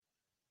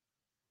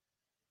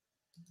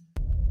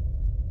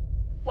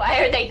Why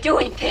are they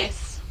doing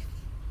this?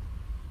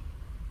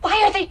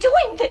 Why are they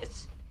doing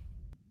this?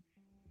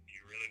 Do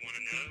you really want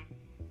to know?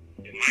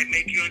 It might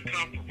make you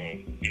uncomfortable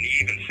and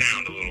even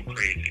sound a little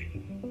crazy.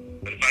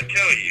 But if I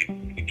tell you,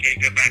 you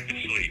can't go back to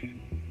sleep.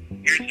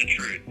 Here's the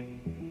truth.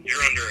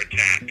 You're under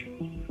attack.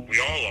 We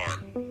all are.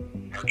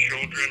 Our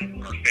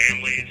children, our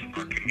families,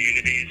 our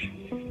communities.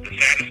 The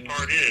saddest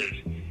part is,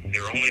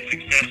 they're only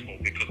successful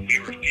because we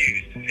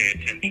refuse to pay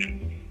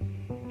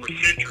attention. For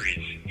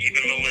centuries,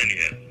 even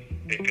millennia,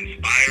 they've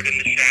conspired in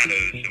the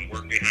shadows and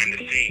worked behind the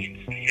scenes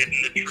and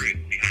hidden the truth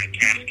behind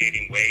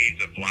cascading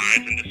waves of lies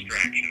and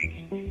distractions.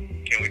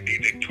 Can we be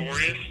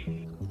victorious?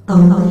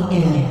 Only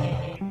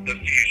in The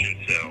Fusion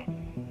Cell.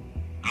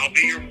 I'll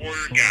be your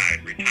warrior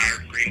guide,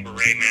 retired Green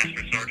Beret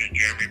Master Sergeant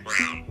Jeremy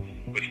Brown,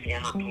 with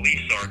former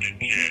Police Sergeant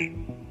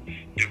Jen.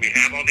 Do we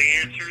have all the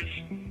answers?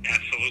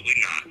 Absolutely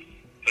not.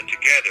 But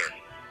together,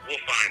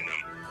 we'll find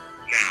them.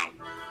 Now,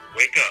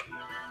 wake up.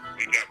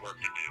 We've got work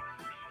to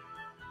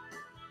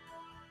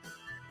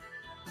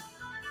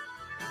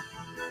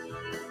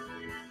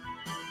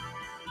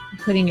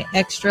do. Putting it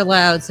extra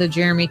loud so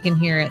Jeremy can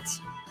hear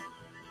it.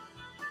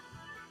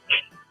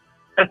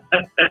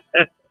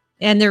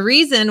 And the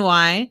reason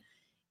why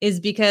is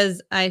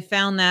because I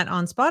found that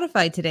on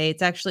Spotify today.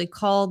 It's actually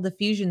called The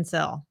Fusion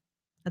Cell.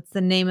 That's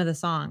the name of the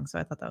song. So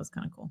I thought that was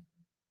kind of cool.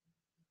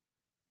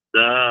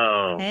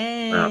 Oh,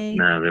 Hey. well,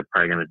 no, they're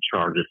probably going to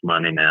charge us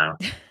money now.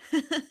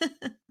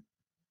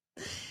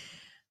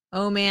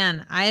 Oh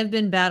man, I have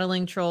been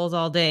battling trolls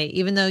all day,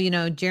 even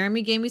though,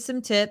 Jeremy gave me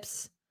some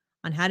tips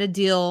on how to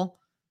deal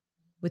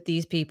with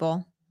these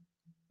people.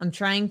 I'm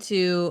trying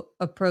to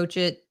approach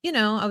it,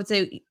 I would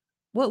say,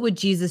 what would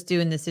Jesus do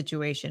in this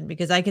situation?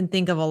 Because I can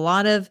think of a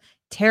lot of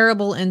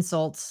terrible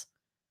insults,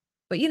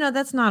 but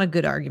that's not a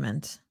good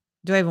argument.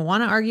 Do I even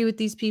want to argue with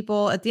these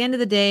people? At the end of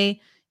the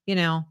day,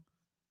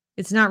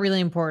 it's not really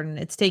important.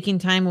 It's taking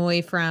time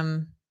away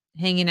from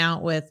hanging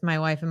out with my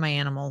wife and my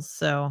animals.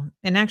 So,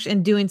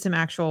 and doing some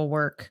actual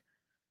work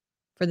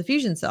for the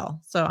Fusion Cell.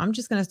 So I'm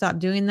just going to stop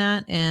doing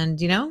that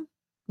and,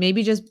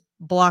 maybe just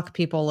block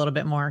people a little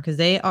bit more because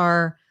they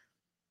are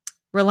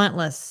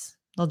relentless.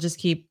 They'll just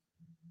keep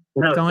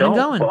going and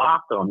going. Don't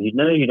block them. You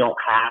don't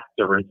have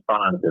to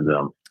respond to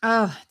them.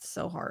 Oh, it's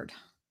so hard.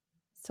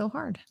 So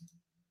hard.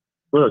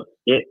 Look,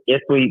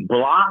 if we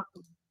block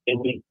and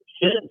we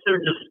censor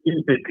the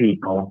stupid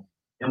people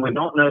and we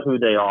don't know who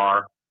they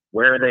are,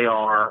 where they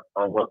are,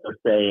 or what they're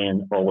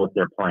saying, or what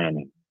they're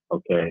planning,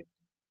 okay?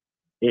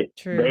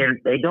 True.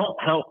 They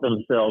don't help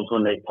themselves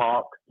when they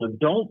talk, so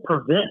don't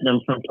prevent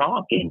them from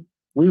talking.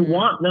 We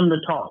want them to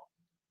talk.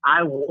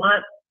 I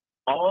want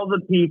all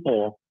the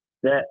people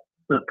that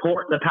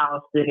support the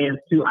Palestinians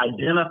to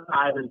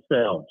identify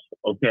themselves,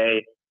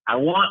 okay? I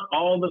want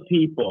all the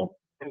people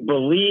who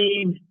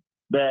believe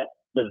that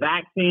the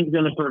vaccine is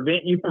going to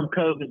prevent you from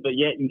COVID, but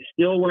yet you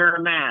still wear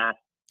a mask.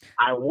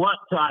 I want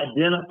to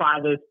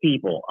identify those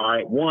people, all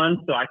right?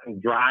 One, so I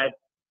can drive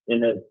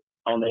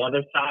on the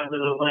other side of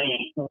the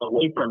lane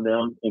away from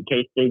them in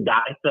case they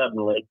die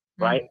suddenly,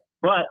 right?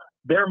 But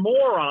they're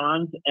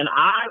morons, and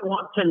I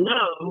want to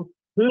know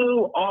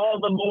who all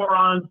the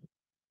morons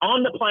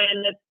on the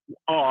planet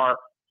are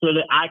so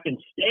that I can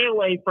stay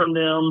away from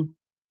them,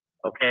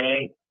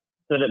 okay,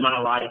 so that my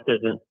life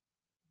isn't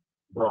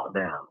brought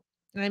down.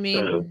 I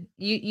mean, So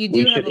you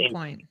do have a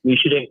point. We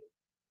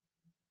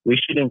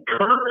should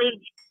encourage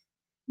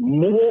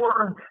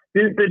more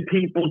stupid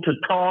people to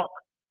talk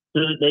so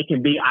that they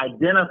can be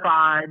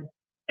identified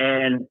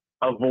and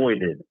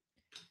avoided.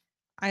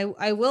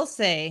 I will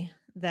say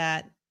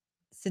that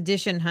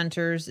Sedition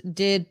Hunters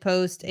did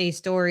post a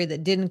story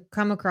that didn't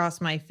come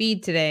across my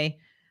feed today,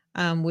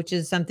 which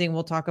is something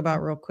we'll talk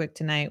about real quick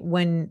tonight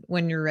when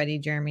you're ready,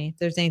 Jeremy. If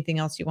there's anything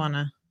else you want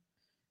to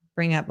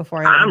bring up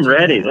before I'm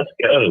ready. Let's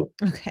go.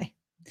 Okay.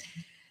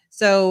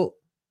 So,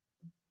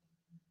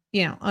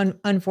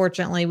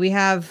 unfortunately, we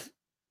have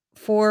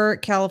 4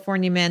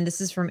 California men. This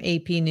is from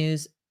AP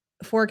News.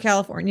 4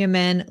 California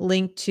men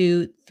linked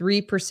to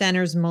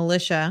 3%ers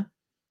militia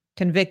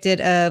convicted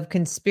of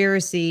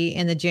conspiracy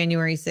in the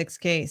January 6th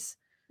case.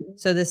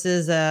 So this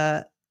is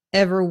a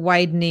ever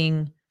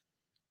widening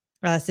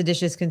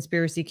seditious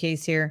conspiracy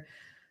case here.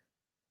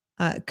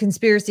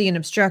 Conspiracy and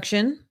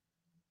obstruction.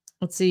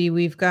 Let's see.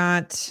 We've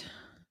got,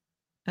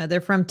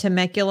 they're from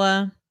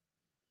Temecula.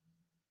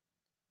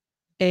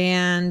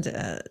 And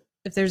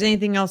if there's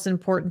anything else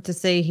important to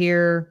say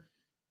here.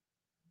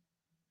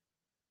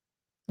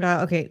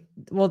 Okay.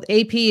 Well,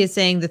 AP is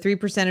saying the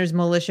 3%ers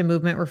militia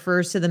movement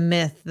refers to the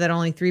myth that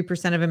only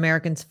 3% of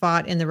Americans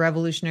fought in the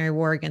Revolutionary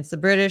War against the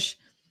British.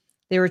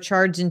 They were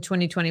charged in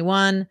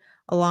 2021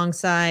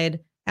 alongside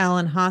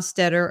Alan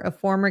Hostetter, a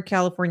former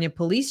California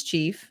police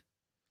chief,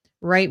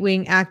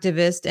 right-wing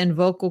activist, and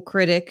vocal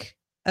critic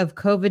of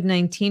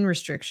COVID-19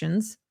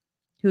 restrictions,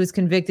 who was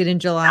convicted in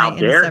July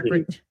in a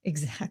separate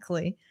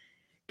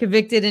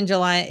convicted in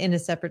July in a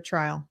separate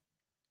trial.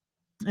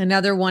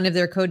 Another one of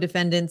their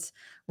co-defendants,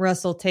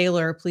 Russell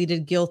Taylor,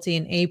 pleaded guilty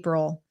in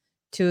April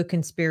to a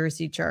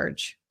conspiracy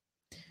charge.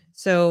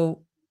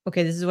 So,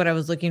 okay, this is what I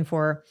was looking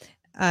for.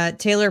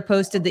 Taylor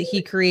posted that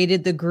he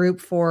created the group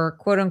for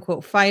quote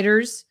unquote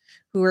fighters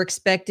who were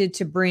expected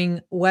to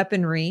bring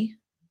weaponry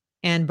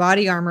and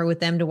body armor with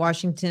them to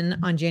Washington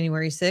on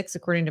January 6th,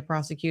 according to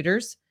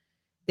prosecutors.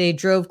 They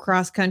drove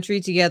cross country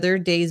together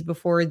days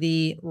before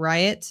the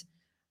riot.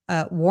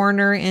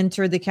 Warner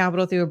entered the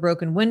Capitol through a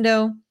broken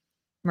window.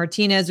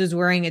 Martinez was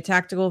wearing a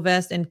tactical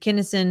vest and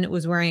Kinnison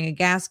was wearing a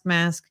gas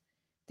mask.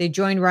 They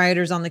joined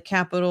rioters on the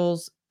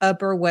Capitol's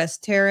Upper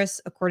West Terrace,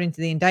 according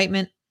to the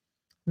indictment.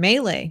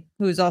 Melee,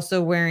 who is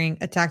also wearing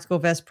a tactical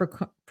vest,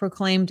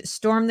 proclaimed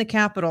storm the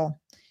Capitol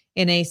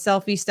in a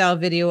selfie-style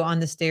video on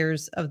the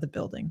stairs of the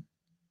building.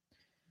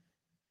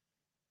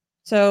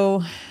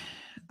 So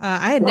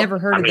I had never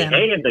heard of them.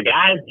 Hey, if the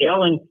guy's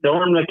yelling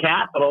storm the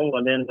Capitol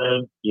and then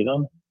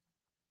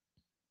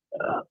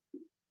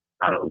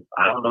I don't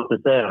know what to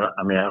say.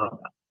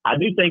 I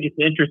do think it's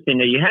interesting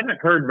that you haven't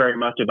heard very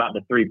much about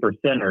the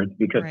 3%ers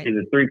because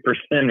the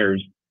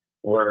 3%ers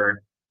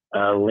were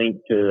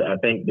linked to, I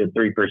think, the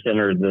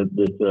 3%ers,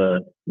 this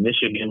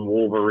Michigan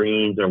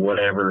Wolverines or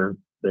whatever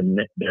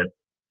the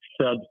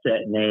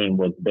subset name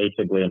was,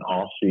 basically an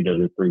offshoot of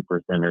the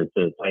 3%ers.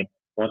 So it's like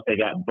once they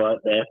got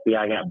the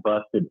FBI got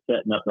busted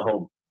setting up the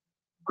whole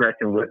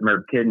Gretchen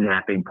Whitmer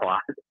kidnapping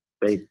plot,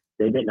 they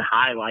didn't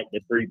highlight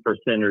the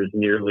 3%ers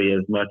nearly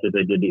as much as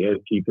they did the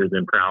Oath Keepers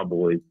and Proud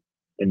Boys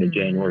in the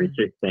January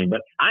 6th thing.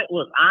 But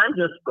I'm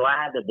just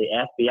glad that the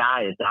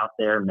FBI is out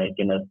there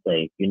making us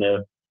safe.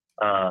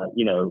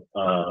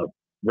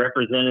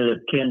 Representative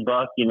Ken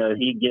Buck,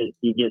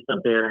 he gets up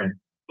there and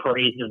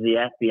praises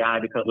the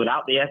FBI because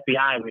without the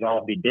FBI, we'd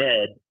all be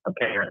dead,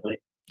 apparently.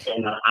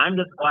 And I'm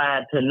just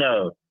glad to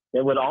know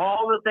that with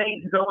all the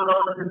things going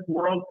on in this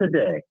world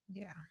today,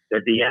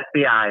 that the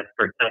FBI is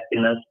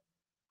protecting us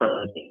from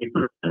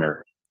the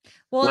 3%ers.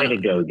 Well, way to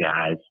go,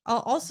 guys.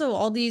 Also,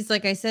 all these,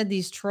 like I said,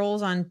 these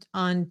trolls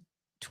on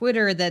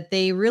Twitter, that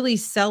they really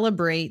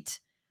celebrate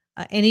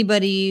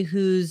anybody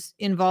who's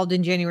involved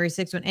in January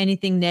 6th when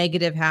anything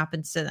negative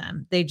happens to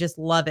them. They just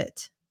love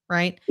it,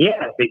 right?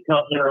 Yeah,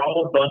 because they're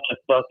all a bunch of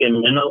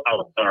fucking mental.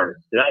 Oh, sorry.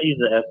 Did I use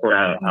the F word?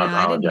 I apologize.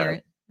 I didn't hear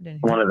it.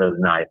 One of those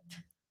nights.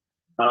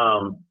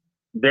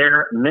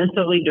 They're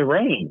mentally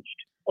deranged.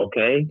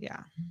 Okay.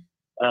 Yeah.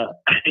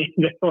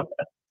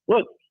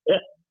 Look,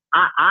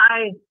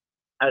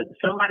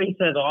 somebody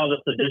says all the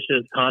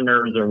seditious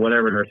hunters or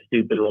whatever their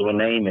stupid little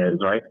name is,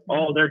 right?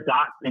 Oh, they're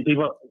doxing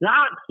people.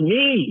 Dox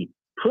me,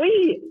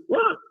 please.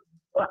 Look,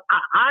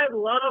 I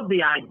love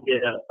the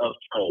idea of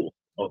trolls.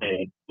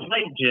 Okay,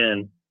 like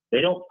Jen,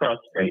 they don't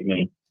frustrate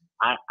me.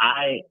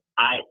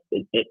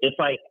 It's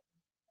like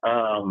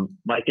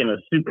in a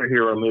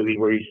superhero movie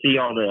where you see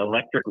all the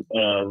electric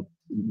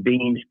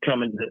beams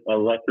coming,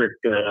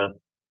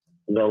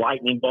 the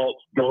lightning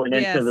bolts going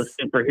into the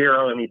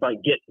superhero, and he's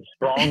like getting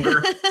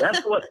stronger.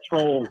 That's what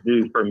trolls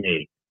do for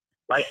me.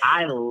 Like,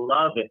 I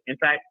love it. In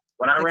fact,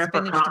 when I ran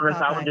for Congress,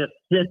 I would just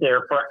sit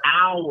there for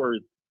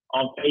hours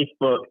on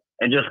Facebook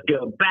and just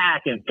go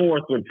back and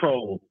forth with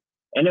trolls.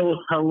 And it was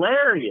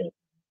hilarious.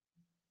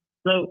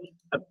 So,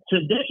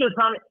 seditious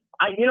hunter,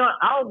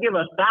 I'll give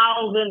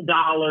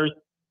 $1,000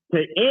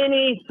 to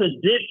any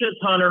seditious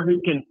hunter who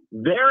can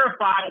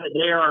verify that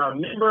they are a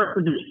member of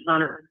seditious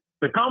hunter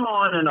to come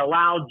on and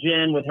allow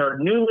Jen, with her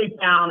newly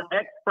found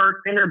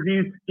expert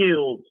interview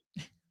skills,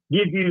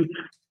 give you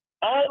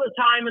all the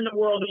time in the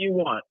world that you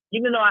want.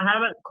 Even though I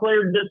haven't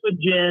cleared this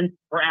with Jen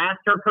or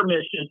asked her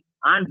permission,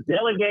 I'm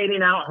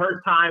delegating out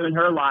her time in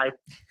her life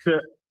to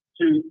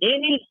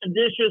any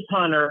seditious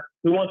hunter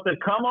who wants to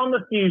come on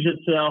the Fusion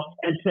Cell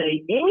and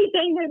say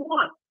anything they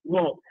want.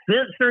 We'll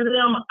censor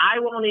them. I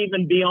won't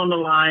even be on the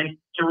line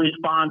to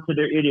respond to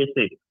their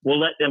idiocy. We'll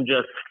let them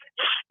just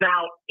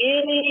spout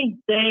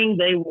anything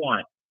they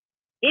want.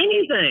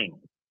 Anything.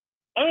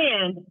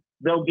 And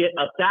they'll get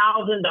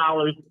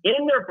 $1,000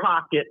 in their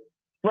pocket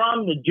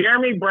from the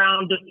Jeremy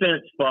Brown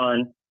Defense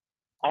Fund.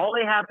 All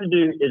they have to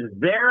do is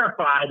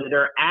verify that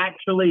they're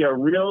actually a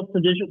real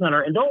seditious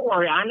hunter. And don't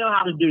worry, I know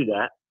how to do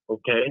that.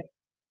 Okay.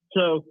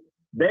 So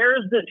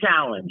there's the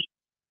challenge.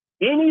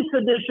 Any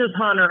seditious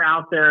hunter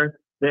out there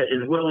that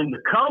is willing to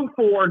come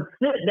forward,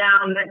 sit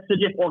down next to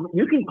Jen, or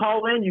you can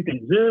call in, you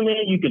can Zoom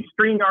in, you can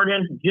StreamYard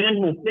in.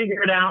 Jen will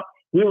figure it out.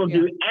 We will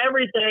do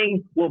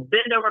everything. We'll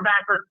bend over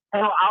backwards.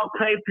 Hell, I'll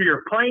pay for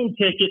your plane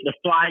ticket to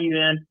fly you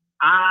in.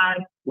 I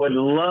would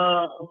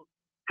love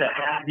to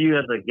have you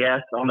as a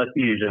guest on the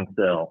Fusion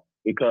Cell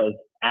because,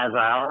 as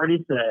I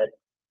already said,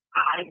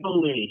 I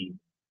believe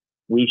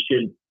we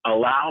should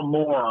allow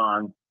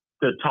morons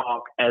to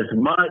talk as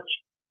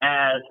much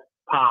as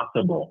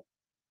possible.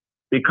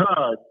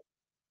 Because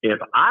if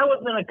I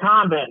was in a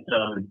combat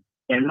zone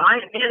and my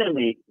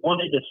enemy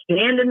wanted to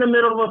stand in the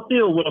middle of a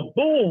field with a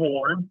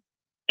bullhorn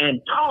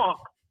and talk,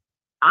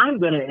 I'm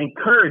going to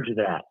encourage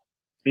that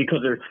because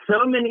there's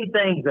so many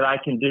things that I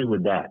can do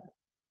with that.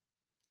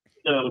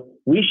 So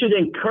we should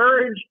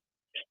encourage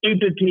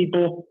stupid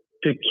people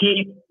to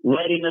keep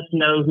letting us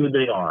know who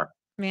they are.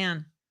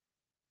 Man,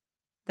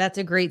 that's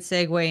a great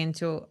segue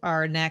into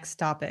our next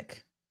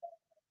topic.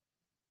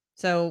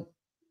 So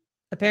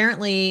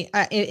apparently,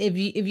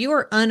 if you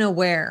are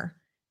unaware,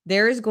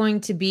 there is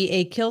going to be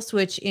a kill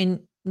switch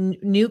in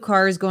new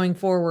cars going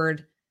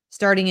forward,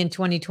 starting in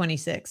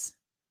 2026.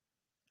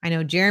 I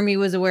know Jeremy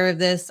was aware of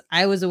this.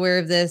 I was aware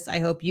of this. I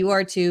hope you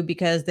are too,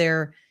 because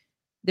they're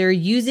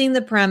using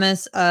the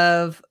premise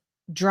of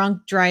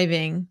drunk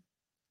driving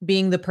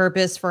being the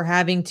purpose for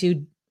having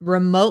to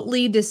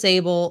remotely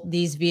disable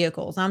these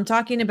vehicles. I'm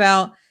talking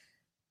about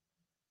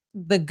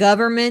the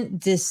government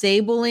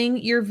disabling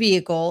your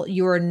vehicle.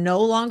 You are no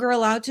longer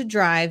allowed to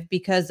drive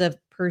because of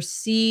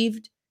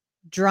perceived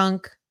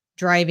drunk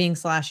driving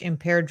 /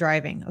 impaired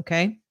driving.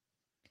 Okay.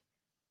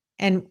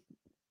 And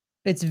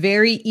it's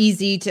very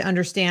easy to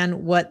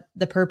understand what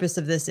the purpose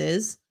of this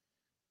is.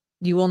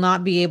 You will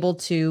not be able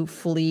to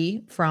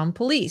flee from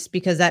police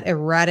because that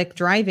erratic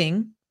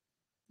driving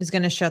is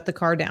going to shut the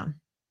car down.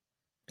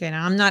 Okay,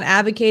 now I'm not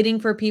advocating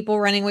for people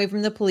running away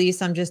from the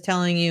police. I'm just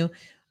telling you,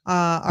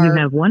 our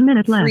have 1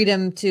 minute left.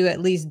 freedom to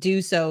at least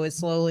do so is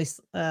slowly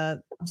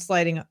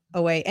sliding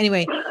away.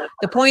 Anyway,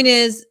 the point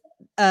is,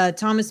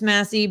 Thomas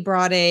Massey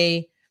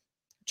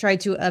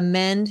tried to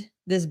amend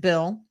this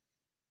bill,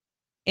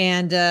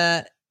 and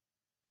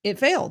it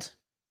failed.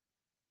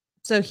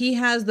 So he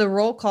has the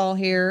roll call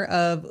here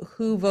of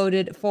who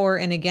voted for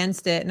and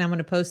against it, and I'm going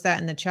to post that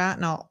in the chat,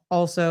 and I'll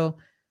also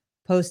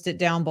post it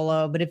down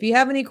below. But if you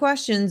have any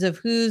questions of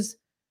who's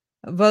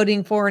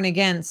voting for and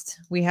against,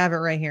 we have it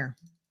right here.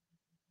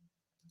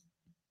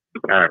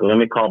 All right, well, let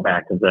me call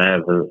back because I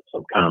have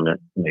some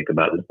comments to make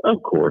about this.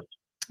 Of course.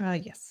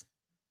 Yes.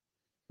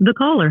 The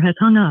caller has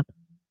hung up.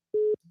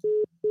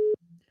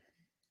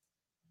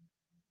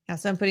 Yeah,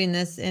 so I'm putting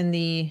this in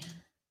the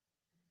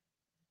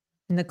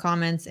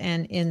comments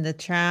and in the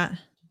chat.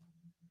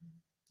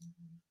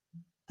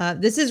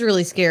 This is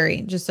really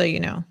scary, just so you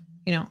know.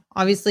 You know,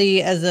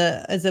 obviously, as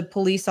a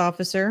police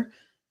officer,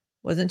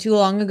 wasn't too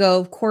long ago.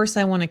 Of course,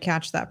 I want to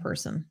catch that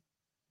person.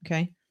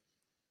 Okay.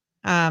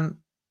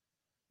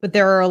 But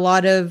there are a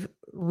lot of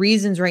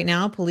reasons right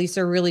now. Police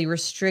are really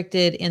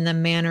restricted in the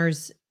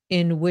manners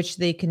in which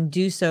they can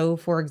do so.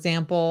 For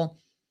example,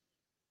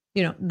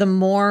 you know, the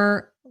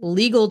more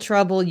legal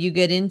trouble you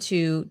get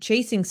into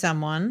chasing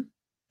someone,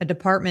 a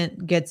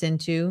department gets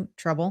into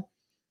trouble,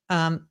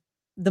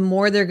 the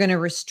more they're going to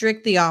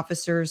restrict the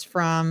officers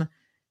from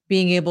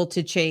being able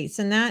to chase.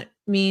 And that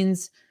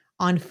means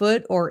on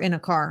foot or in a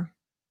car.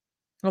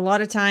 A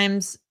lot of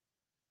times,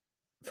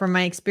 from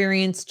my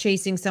experience,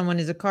 chasing someone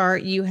in a car,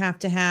 you have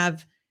to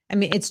have, I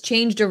mean, it's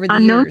changed over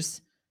the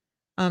years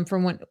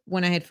from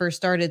when I had first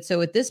started.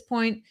 So at this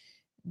point,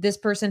 this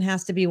person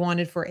has to be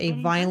wanted for a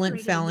violent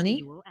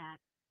felony.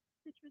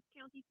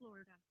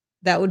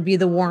 That would be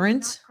the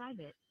warrant.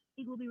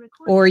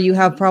 Or you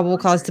have probable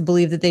cause to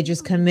believe that they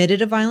just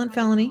committed a violent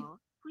felony.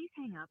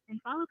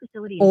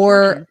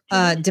 Or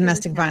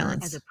domestic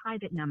violence. As a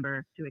private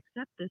number to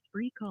accept this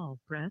free call,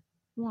 press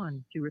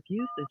 1 to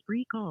refuse this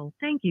free call.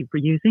 Thank you for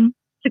using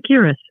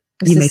Securus.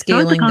 This is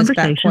scaling this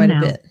back quite a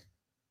bit.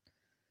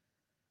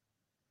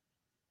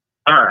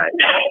 All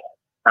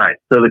right.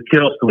 So the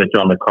kill switch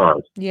on the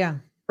cars. Yeah.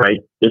 Right.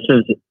 This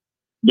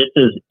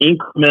is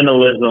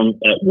incrementalism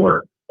at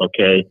work.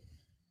 Okay.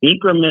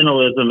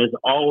 Incrementalism is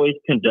always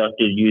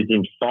conducted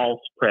using false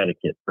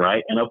predicates,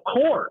 right? And of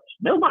course,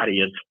 nobody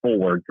is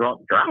for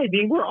drunk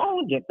driving. We're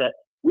all against that.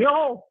 We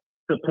all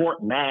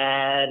support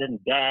MAD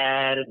and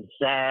DAD and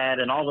SAD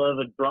and all the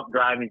other drunk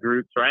driving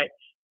groups, right?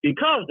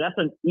 Because that's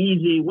an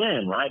easy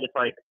win, right? It's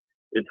like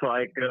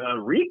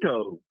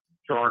RICO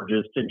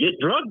charges to get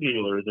drug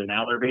dealers, and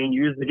now they're being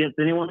used against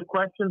anyone who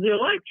questions the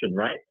election,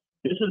 right?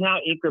 This is how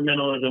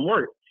incrementalism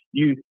works.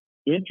 You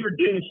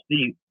introduce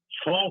the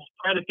false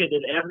predicate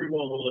that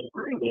everyone will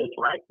agree with,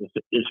 right? This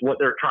is what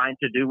they're trying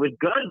to do with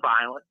gun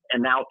violence,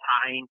 and now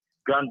tying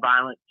gun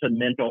violence to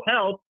mental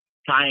health,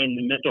 tying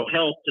the mental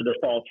health to the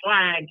false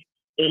flag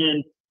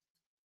in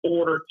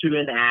order to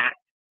enact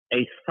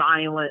a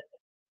silent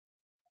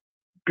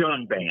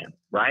gun ban,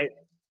 right?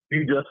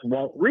 You just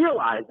won't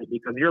realize it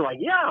because you're like,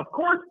 yeah, of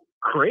course,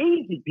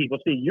 crazy people.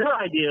 See, your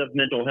idea of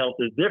mental health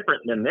is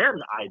different than their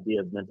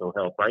idea of mental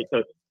health, right?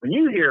 So when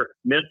you hear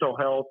mental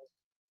health,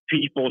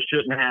 people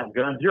shouldn't have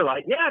guns, you're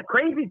like, yeah,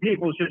 crazy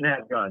people shouldn't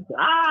have guns.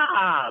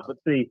 But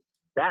see,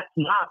 that's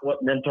not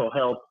what mental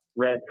health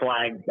red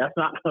flag, that's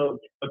not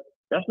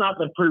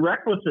the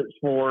prerequisites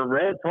for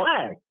red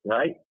flag,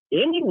 right?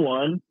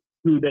 Anyone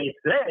who they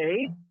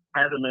say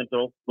has a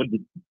mental would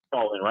be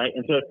falling, right?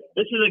 And so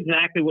this is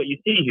exactly what you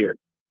see here.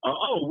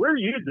 We're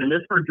using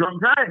this for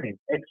drunk driving,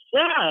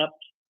 except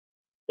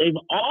they've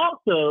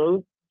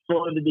also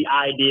floated the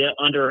idea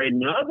under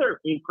another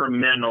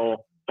incremental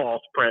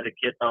false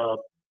predicate of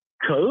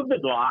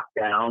COVID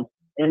lockdowns.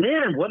 And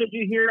then what did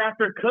you hear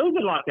after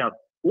COVID lockdowns?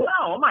 Well,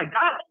 oh my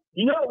God,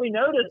 you know what we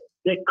noticed?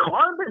 That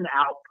carbon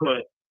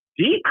output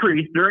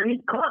decreased during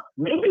these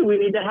maybe we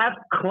need to have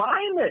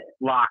climate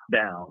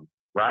lockdowns,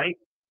 right?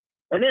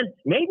 And then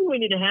maybe we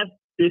need to have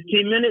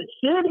 15-minute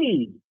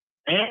cities.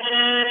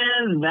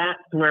 And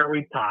that's where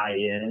we tie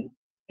in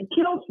and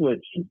kill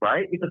switch,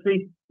 right? Because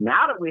see,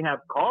 now that we have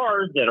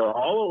cars that are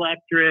all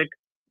electric,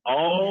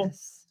 all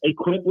Yes.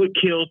 equipped with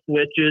kill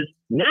switches.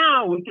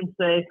 Now we can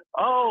say,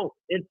 oh,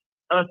 it's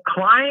a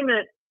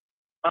climate,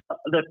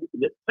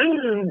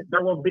 soon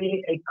there will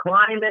be a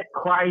climate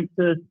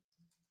crisis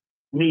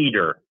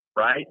meter,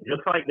 right?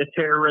 Just like the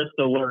terrorist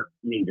alert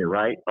meter,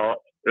 right? Oh,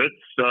 it's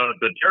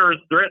the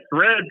terrorist threat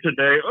red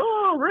today.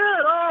 Oh,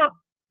 red. Oh,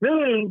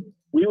 soon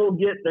we will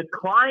get the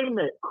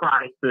climate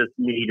crisis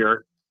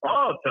meter.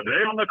 Oh,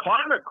 today on the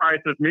climate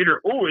crisis meter,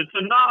 oh, it's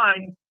a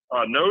 9.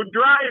 No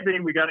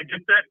driving. We got to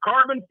get that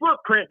carbon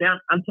footprint down.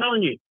 I'm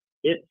telling you,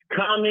 it's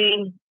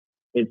coming.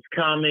 It's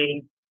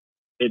coming.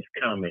 It's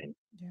coming.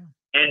 Yeah.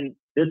 And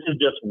this is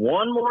just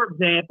one more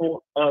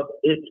example of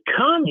it's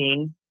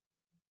coming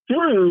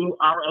through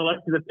our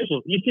elected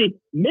officials. You see,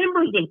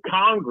 members of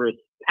Congress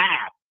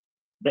passed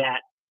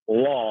that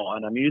law,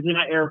 and I'm using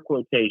my air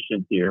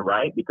quotations here,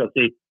 right? Because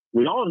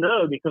we all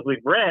know, because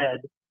we've read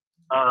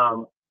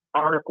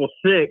Article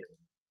 6,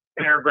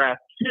 Paragraph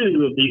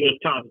 2 of the U.S.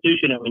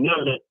 Constitution, and we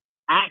know that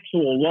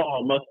actual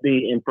law must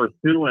be in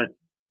pursuant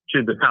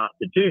to the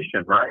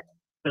Constitution, right?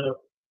 So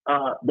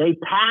they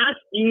passed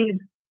these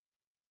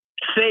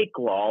fake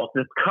laws,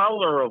 this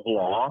color of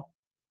law,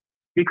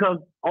 because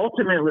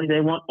ultimately they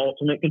want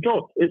ultimate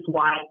control. It's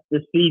why the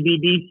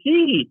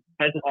CBDC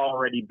has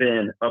already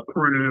been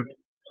approved,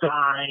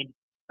 signed,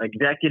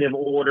 executive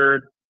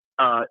ordered,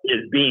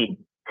 is being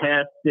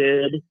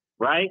tested,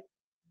 right?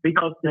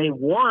 Because they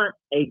want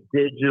a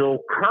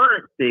digital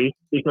currency,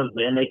 because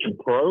then they can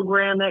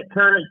program that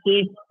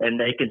currency and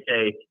they can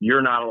say,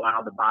 you're not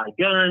allowed to buy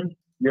guns,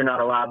 you're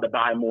not allowed to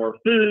buy more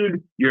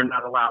food, you're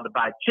not allowed to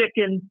buy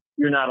chicken,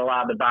 you're not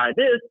allowed to buy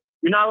this,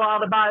 you're not allowed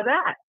to buy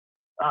that.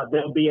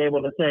 They'll be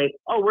able to say,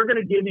 oh, we're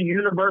going to give you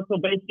universal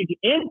basic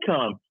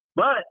income,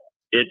 but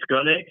it's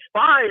going to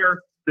expire,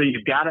 so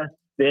you've got to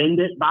spend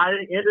it by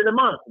the end of the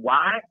month.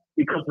 Why?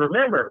 Because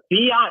remember,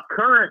 fiat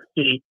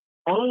currency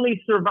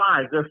only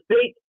survives, or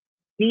fake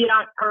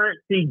fiat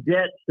currency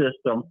debt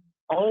system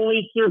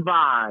only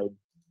survives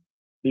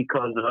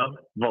because of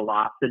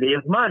velocity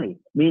of money.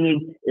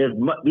 Meaning, if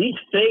these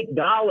fake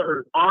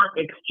dollars aren't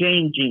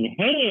exchanging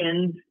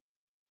hands,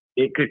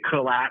 it could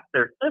collapse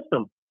their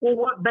system. Well,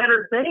 what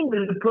better thing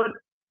than to put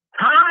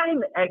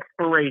time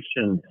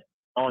expirations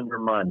on your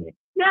money?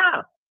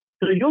 Yeah.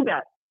 So you'll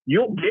get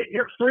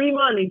your free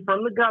money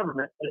from the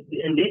government.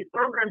 And these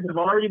programs have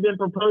already been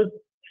proposed.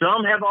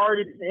 Some have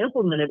already been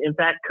implemented. In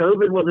fact,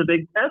 COVID was a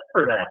big test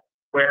for that,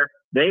 where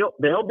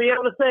they'll be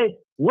able to say,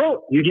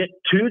 well, you get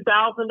 $2,000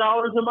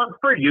 a month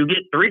free. You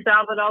get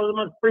 $3,000 a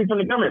month free from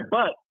the government,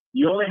 but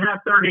you only have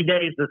 30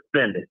 days to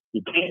spend it.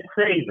 You can't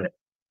save it.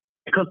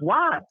 Because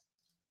why?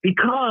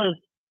 Because,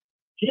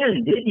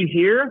 Jen, did you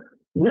hear?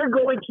 We're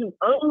going to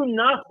own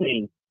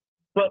nothing,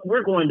 but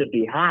we're going to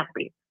be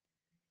happy.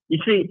 You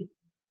see,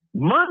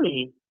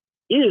 money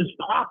is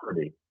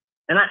property.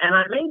 And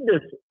I made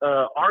this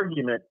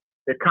argument,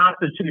 the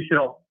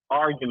constitutional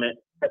argument,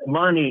 that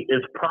money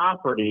is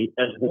property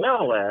as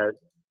well as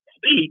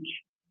speech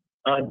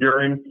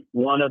during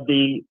one of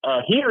the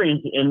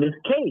hearings in this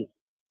case,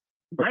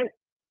 right?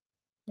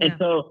 Yeah. And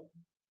so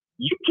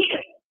you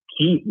can't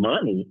keep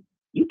money.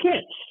 You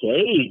can't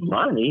save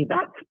money.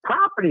 That's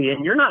property,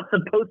 and you're not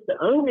supposed to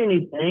own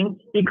anything,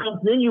 because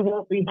then you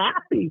won't be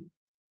happy.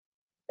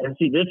 And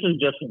see, this is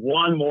just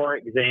one more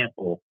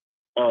example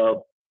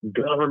of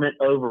government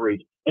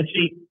overreach. And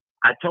see,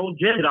 I told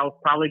Jen that I was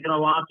probably going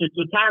to launch this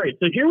with tirade.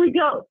 So here we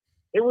go.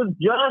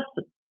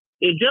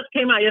 It just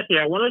came out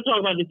yesterday. I wanted to talk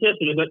about this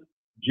yesterday, but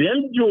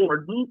Jim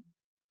Jordan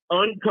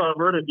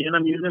uncovered, again,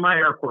 I'm using my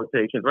air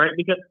quotations, right?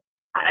 Because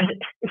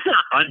it's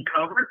not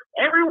uncovered.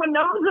 Everyone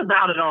knows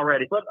about it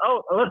already. But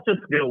let's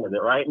just deal with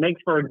it, right? It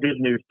makes for a good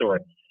news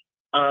story.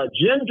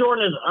 Jim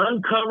Jordan has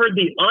uncovered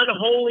the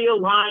unholy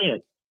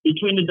alliance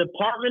between the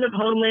Department of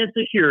Homeland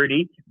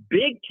Security,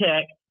 big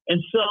tech,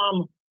 and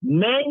some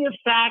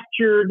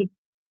manufactured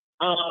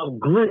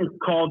group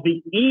called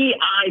the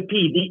EIP,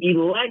 the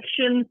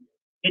Election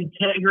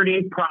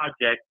Integrity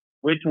Project,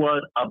 which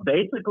was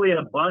basically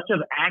a bunch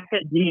of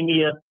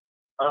academia,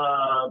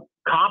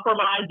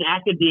 compromised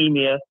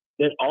academia,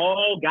 that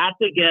all got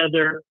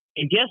together,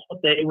 and guess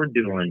what they were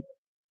doing?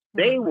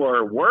 They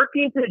were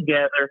working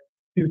together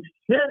to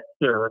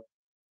censor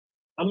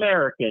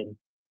Americans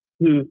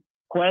who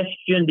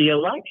questioned the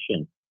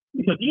election,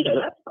 because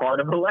that's part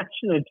of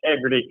election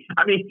integrity.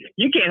 I mean,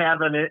 you can't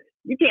have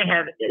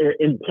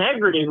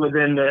integrity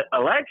within the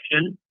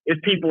election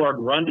if people are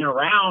running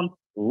around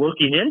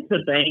looking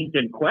into things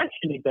and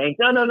questioning things.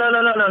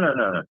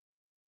 No.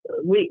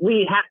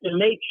 We have to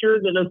make sure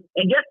that,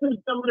 and guess who's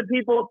some of the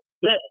people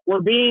that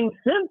were being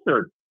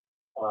censored?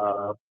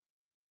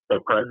 The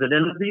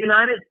President of the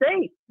United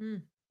States,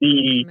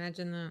 the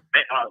Imagine that.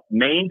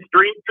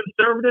 Mainstream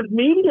conservative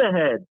media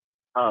head,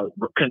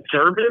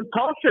 conservative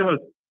talk shows,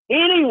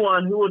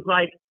 anyone who was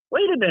like,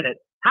 wait a minute,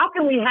 how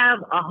can we have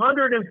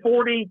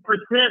 140%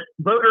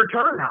 voter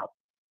turnout?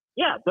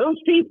 Yeah, those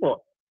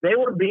people, they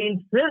were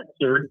being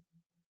censored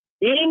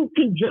in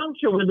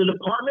conjunction with the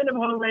Department of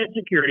Homeland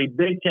Security,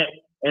 big tech,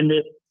 and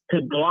this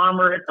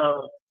conglomerate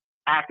of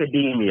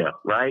academia,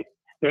 right?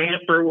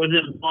 Stanford was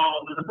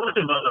involved, and a bunch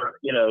of other,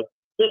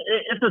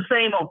 it's the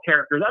same old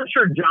characters. I'm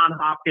sure John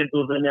Hopkins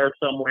was in there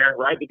somewhere,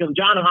 right? Because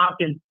John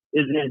Hopkins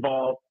is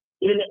involved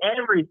in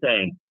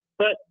everything.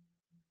 But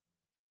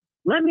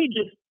let me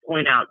just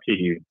point out to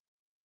you,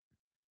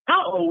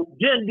 how old,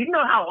 Jen, do you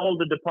know how old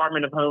the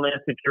Department of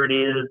Homeland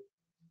Security is?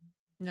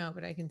 No,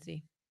 but I can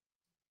see.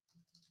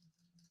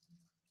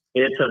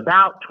 It's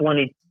about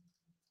 20.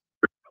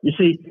 You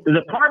see, the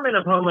Department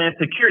of Homeland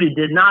Security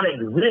did not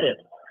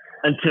exist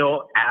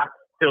until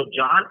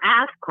John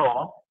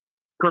Ashcroft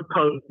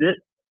proposed it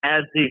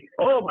as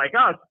oh my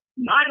gosh,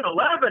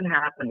 9/11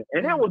 happened.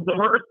 And it was the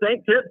worst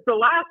thing since the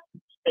last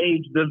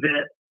staged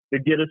event to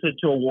get us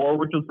into a war,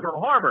 which was Pearl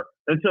Harbor.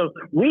 And so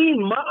we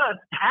must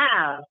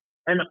have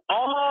an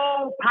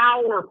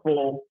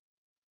all-powerful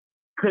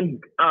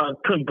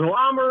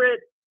conglomerate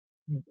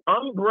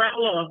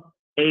umbrella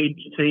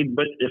agency,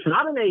 but it's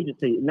not an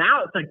agency.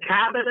 Now it's a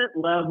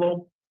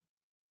cabinet-level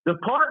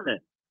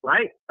department,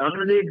 right?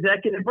 Under the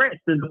executive branch,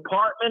 the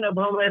Department of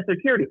Homeland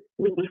Security.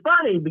 Which is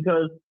funny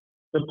because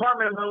the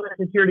Department of Homeland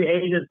Security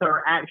agents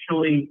are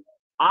actually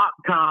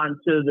OPCON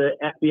to the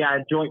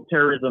FBI Joint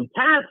Terrorism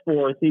Task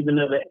Force, even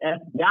though the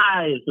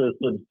FBI is a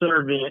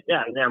subservient.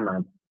 Yeah, never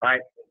mind.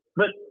 Right?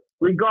 But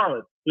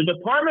regardless, the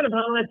Department of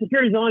Homeland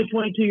Security is only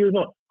 22 years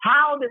old.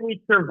 How did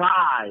we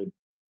survive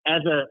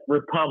as a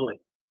republic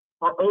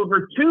for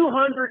over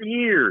 200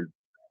 years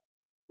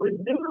with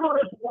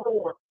numerous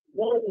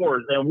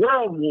wars and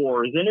world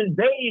wars and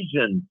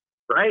invasions,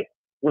 right?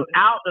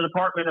 Without the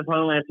Department of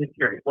Homeland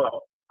Security?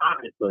 Well,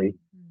 obviously,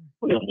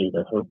 we don't need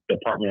the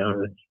Department of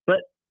Homeland Security. But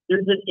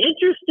there's an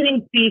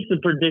interesting piece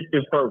of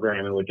predictive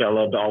programming, which I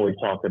love to always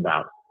talk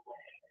about.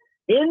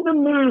 In the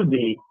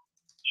movie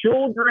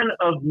Children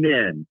of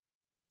Men,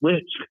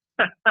 which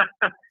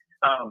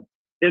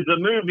is a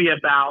movie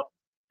about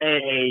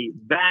a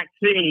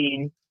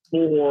vaccine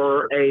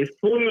for a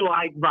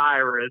flu-like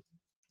virus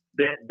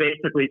that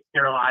basically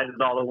sterilizes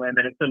all the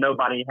women, and so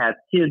nobody has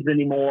kids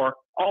anymore.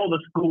 All the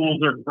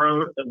schools are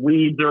grown, the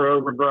weeds are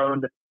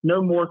overgrown,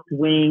 no more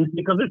swings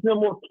because there's no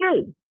more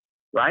kids,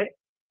 right?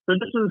 So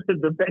this is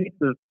the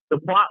basis, the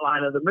plot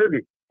line of the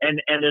movie.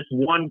 And this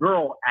one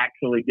girl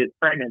actually gets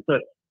pregnant. So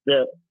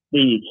the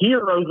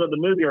heroes of the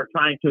movie are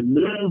trying to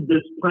move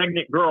this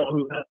pregnant girl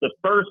who has the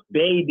first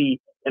baby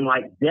in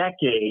like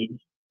decades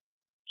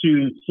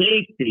to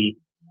safety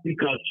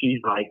because she's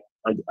like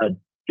a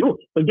jewel.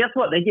 But guess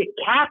what? They get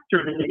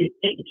captured and they get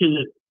taken to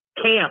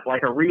this camp,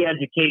 like a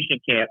re-education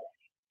camp.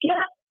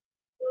 Guess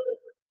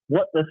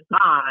what the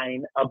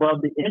sign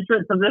above the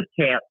entrance of this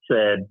camp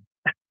said?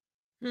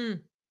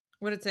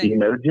 What did it say? Do you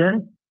know,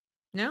 Jen?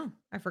 No,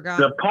 I forgot.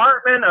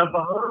 Department of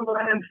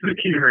Homeland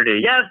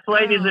Security. Yes,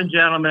 ladies and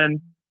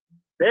gentlemen,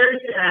 there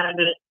you have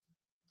it.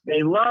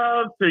 They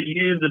love to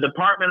use the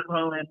Department of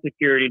Homeland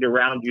Security to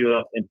round you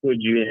up and put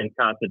you in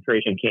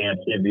concentration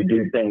camps if you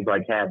do things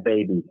like have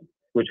babies,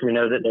 which we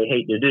know that they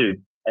hate to do,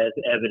 as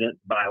evidenced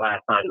by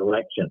last night's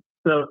election.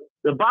 So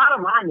the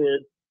bottom line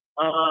is,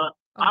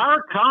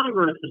 our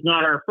Congress is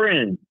not our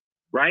friend,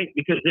 right?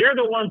 Because they're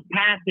the ones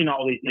passing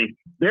all these things.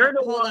 They're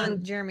the Hold ones.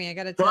 on, Jeremy, I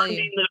got to tell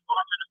you.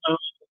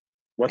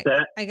 What's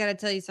that? I got to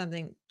tell you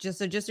something. Just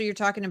so you're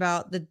talking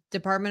about, the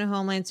Department of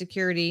Homeland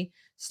Security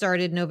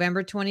started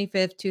November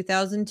 25th,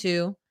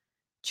 2002.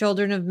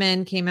 Children of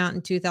Men came out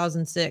in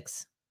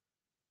 2006.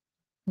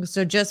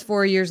 So just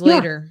 4 years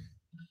later.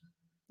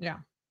 Yeah.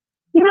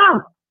 Yeah.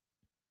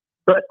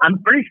 But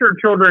I'm pretty sure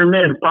Children of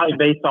Men is probably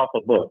based off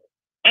a book.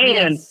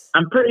 And Yes.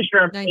 I'm pretty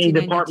sure I've seen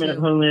 1992. Department of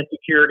Homeland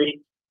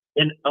Security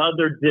in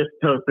other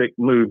dystopic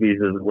movies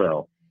as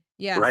well.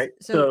 Yes. Right?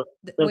 So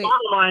the wait,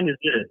 bottom line is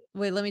this.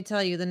 wait, let me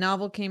tell you. The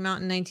novel came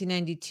out in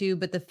 1992,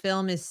 but the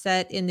film is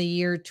set in the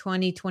year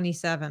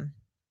 2027.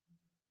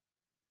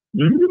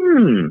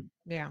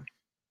 Yeah.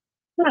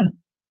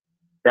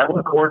 That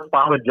would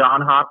correspond with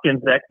John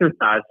Hopkins'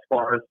 exercise as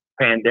far as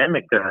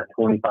pandemic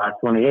 25,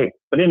 28.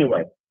 But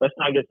anyway, let's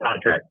not get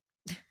sidetracked.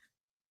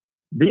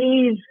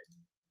 These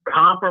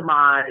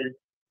compromised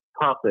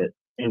puppets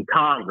in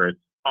Congress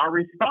are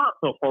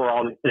responsible for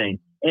all these things.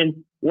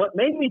 And what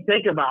made me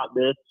think about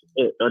this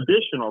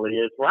additionally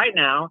is right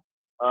now,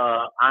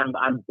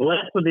 I'm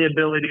blessed with the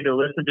ability to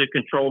listen to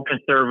controlled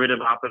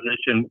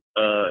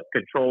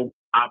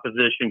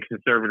opposition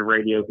conservative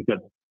radio, because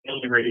the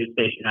only radio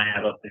station I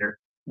have up there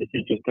in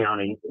Citrus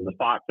County is the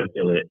Fox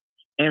affiliate.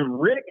 And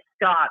Rick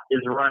Scott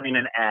is running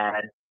an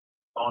ad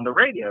on the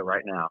radio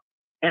right now.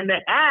 And the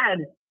ad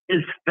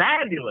is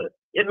fabulous.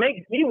 It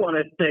makes me want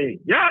to say,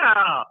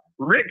 yeah,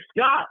 Rick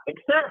Scott,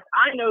 except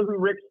I know who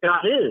Rick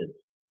Scott is,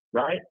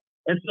 right?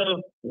 And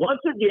so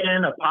once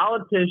again, a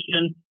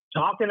politician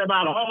talking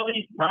about all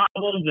these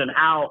problems and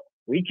how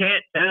we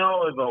can't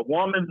tell if a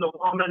woman's a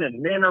woman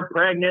and men are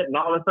pregnant and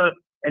all this stuff.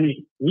 And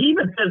he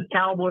even says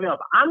cowboy up.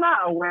 I'm not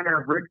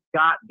aware of Rick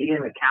Scott being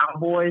a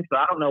cowboy, so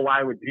I don't know why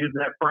he would use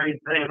that phrase.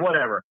 Saying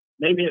whatever.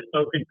 Maybe it's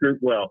focus group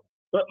well.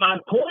 But my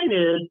point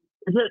is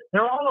that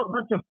they're all a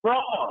bunch of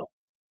frauds.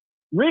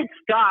 Rick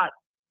Scott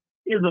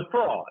is a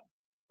fraud,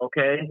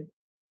 okay?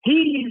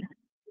 He's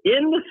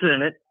in the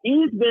Senate.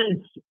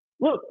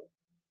 Look,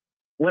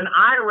 when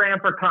I ran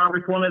for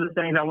Congress, one of the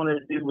things I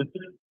wanted to do was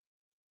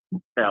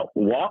just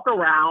walk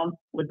around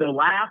with the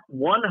last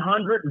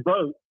 100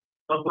 votes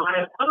of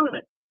my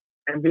opponent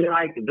and be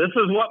like, this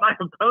is what my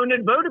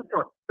opponent voted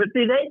for. But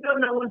see, they know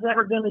no one's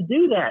ever going to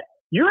do that.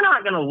 You're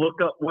not going to look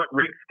up what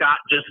Rick Scott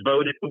just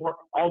voted for,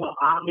 all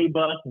the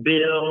omnibus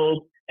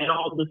bills and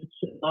all the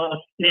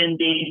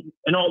spending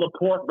and all the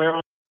pork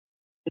barrels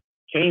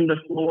came to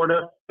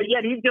Florida. But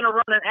yet he's going to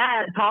run an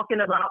ad talking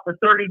about the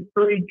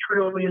 $33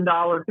 trillion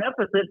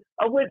deficit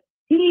of which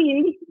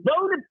he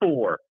voted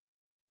for.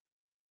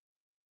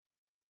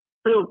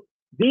 So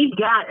these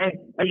guys,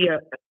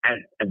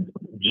 and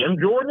Jim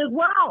Jordan as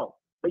well.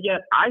 But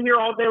yet I hear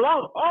all day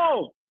long,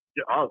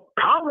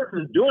 Congress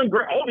is doing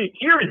great. All these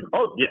hearings.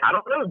 Oh, yeah, I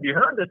don't know if you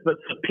heard this, but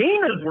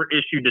subpoenas were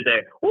issued today.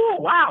 Oh,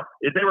 wow.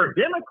 If they were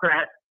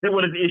Democrats, they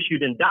would have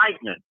issued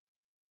indictments.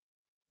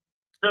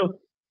 So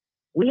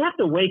we have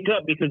to wake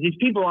up because these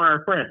people aren't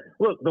our friends.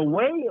 Look, the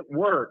way it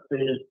works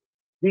is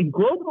the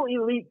global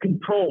elite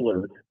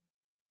controllers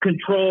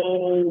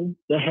control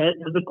the heads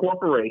of the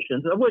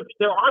corporations, of which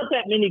there aren't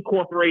that many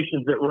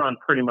corporations that run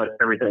pretty much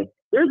everything.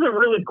 There's a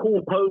really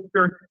cool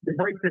poster that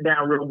breaks it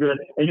down real good,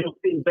 and you'll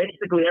see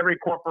basically every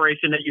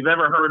corporation that you've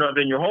ever heard of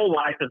in your whole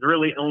life is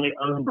really only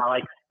owned by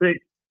like 6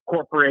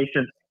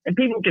 corporations. And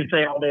people can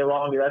say all day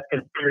long that's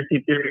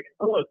conspiracy theory.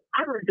 But look,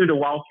 I read through the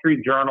Wall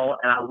Street Journal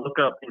and I look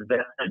up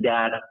investment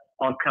data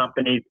on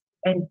companies,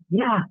 and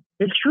yeah,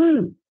 it's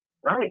true,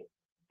 right?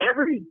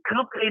 Every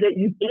company that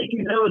you think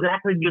you know is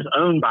actually just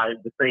owned by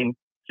the same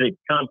 6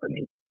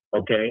 companies,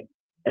 okay?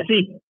 And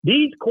see,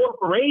 these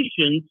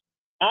corporations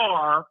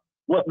are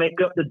what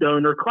make up the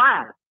donor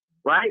class,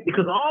 right?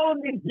 Because all of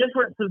these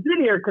different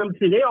subsidiary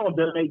companies, they all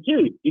donate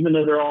too, even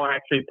though they're all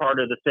actually part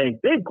of the same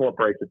big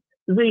corporation.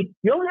 See,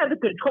 you only have to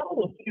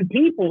control a few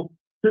people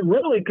to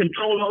really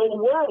control the whole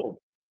world.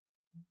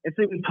 And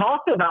so we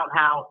talked about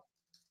how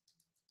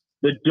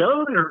the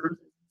donors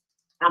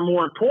are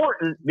more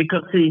important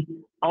because, see,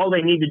 all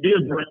they need to do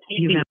is run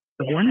TV. You have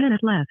 1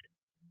 minute left.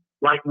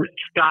 Like Rick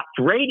Scott's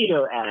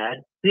radio ad.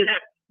 See,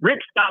 that Rick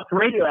Scott's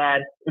radio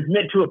ad is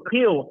meant to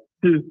appeal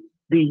to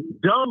the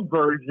dumb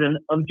version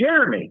of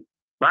Jeremy,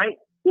 right?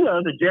 You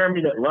know, the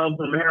Jeremy that loves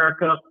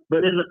America but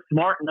isn't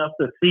smart enough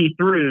to see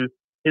through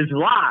his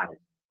lies,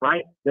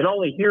 right? That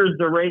only hears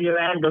the radio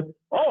ad and goes,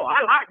 oh,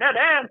 I like that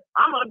ad.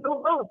 I'm going to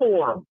go vote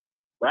for him,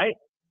 right?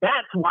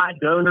 That's why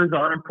donors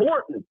are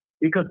important.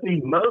 Because, see,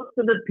 most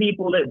of the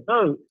people that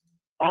vote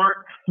aren't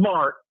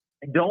smart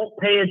and don't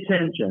pay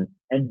attention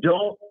and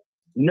don't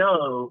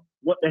know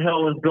what the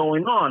hell is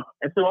going on.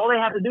 And so all they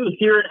have to do is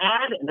hear an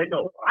ad and they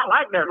go, I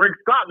like that Rick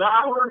Scott guy.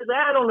 I heard his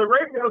ad on the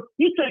radio.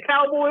 He said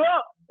cowboy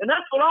up. And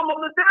that's what I'm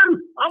going to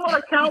do. I'm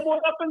going to cowboy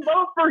up and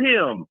vote for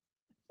him.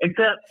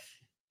 Except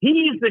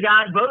he's the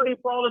guy voting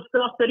for all the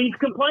stuff that he's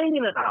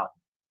complaining about.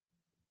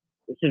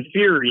 It's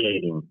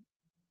infuriating.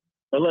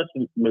 But let's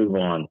move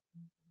on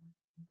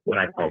when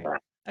I call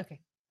back. Okay.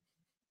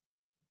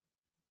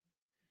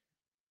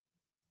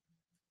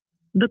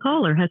 The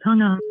caller has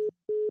hung up.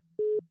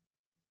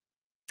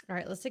 All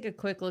right, let's take a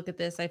quick look at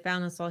this. I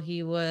found this while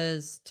he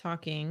was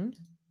talking.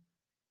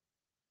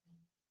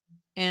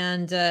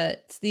 And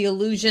it's the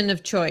illusion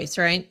of choice,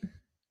 right?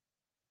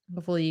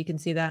 Hopefully you can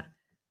see that.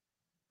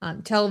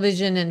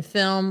 Television and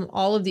film,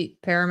 all of the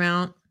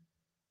Paramount,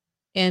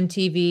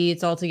 MTV,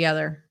 it's all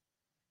together.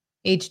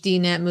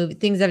 HDNet movie,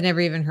 things I've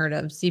never even heard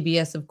of.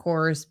 CBS, of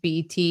course,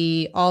 BET,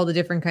 all the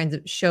different kinds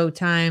of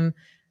Showtime,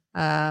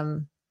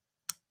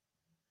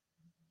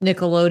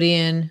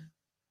 Nickelodeon,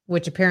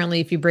 which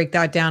apparently, if you break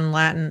that down in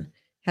Latin,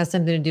 has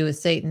something to do with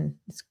Satan.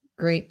 It's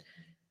great.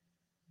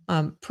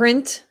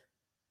 Print,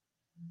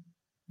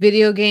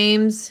 video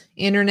games,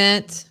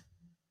 internet,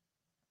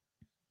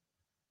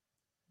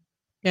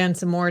 and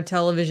some more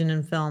television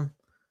and film.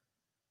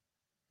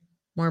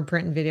 More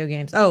print and video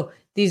games. Oh,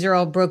 these are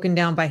all broken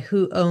down by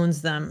who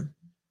owns them.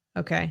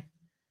 Okay.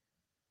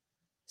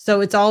 So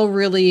it's all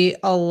really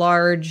a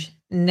large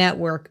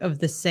network of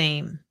the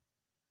same.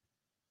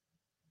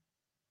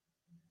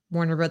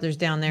 Warner Brothers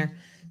down there.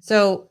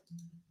 So,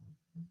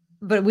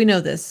 but we know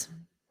this.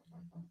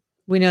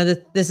 We know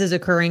that this is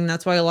occurring.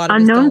 That's why a lot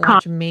of us don't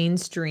watch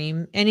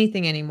mainstream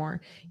anything anymore.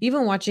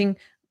 Even watching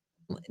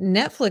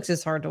Netflix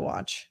is hard to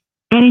watch.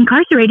 An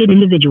incarcerated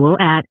individual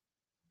at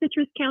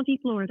Citrus County,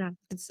 Florida.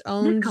 It's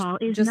owned This call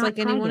is just not like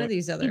any private. one of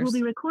these others. It will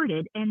be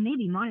recorded and may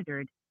be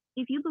monitored.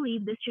 If you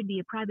believe this should be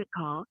a private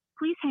call,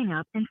 please hang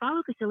up and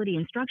follow facility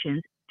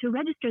instructions to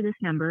register this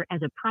number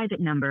as a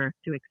private number.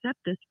 To accept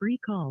this free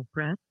call,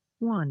 press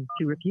 1.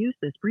 To refuse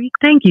this free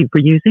call. Thank you for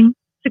using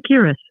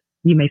Securus.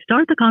 You may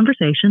start the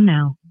conversation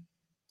now.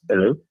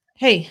 Hello?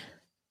 Hey.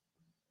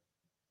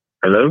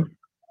 Hello?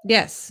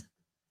 Yes.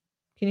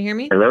 Can you hear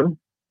me? Hello?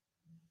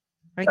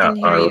 I can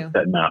hear you.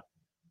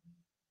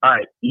 All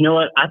right. You know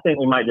what? I think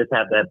we might just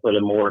have to put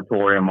a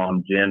moratorium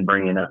on Jen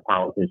bringing up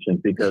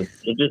politicians because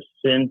it just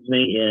sends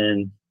me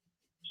in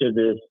to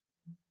this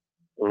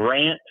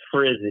rant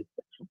frenzy.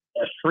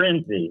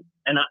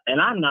 And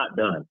I'm not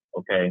done.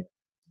 Okay.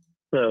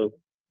 So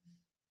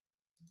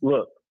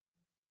look,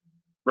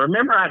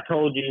 remember I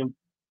told you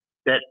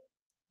that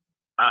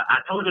I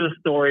told you the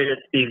story of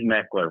Steve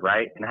Meckler,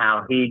 right? And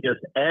how he just,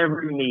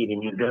 every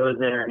meeting, he goes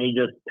there and he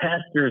just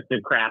pesters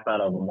the crap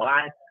out of them.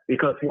 Why?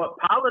 Because what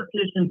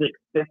politicians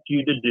expect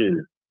you to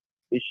do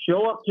is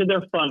show up to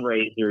their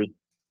fundraisers,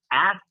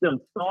 ask them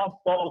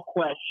softball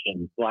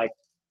questions like,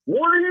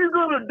 what are you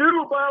going to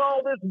do about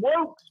all this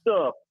woke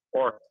stuff?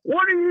 Or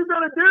what are you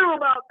going to do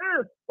about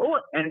this?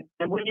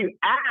 And when you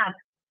ask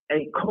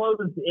a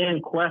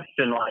closed-in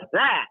question like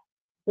that,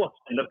 well,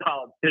 and the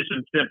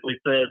politician simply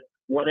says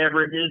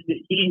whatever it is that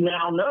he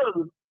now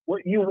knows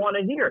what you want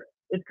to hear.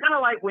 It's kind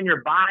of like when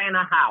you're buying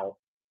a house,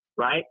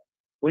 right?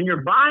 When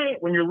you're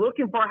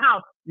looking for a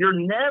house, you're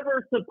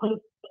never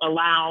supposed to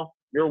allow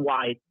your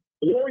wife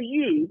or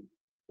you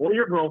or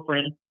your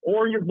girlfriend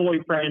or your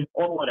boyfriend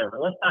or whatever.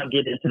 Let's not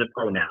get into the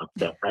pronoun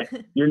stuff, right?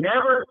 You're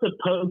never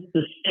supposed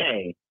to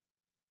say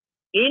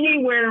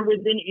anywhere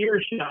within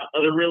earshot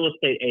of the real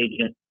estate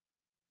agent,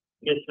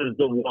 this is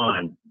the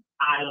one.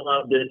 I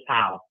love this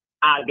house.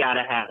 I got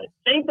to have it.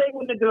 Same thing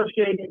with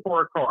negotiating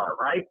for a car,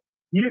 right?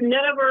 You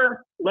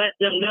never let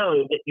them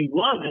know that you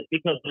love it,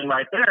 because then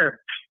right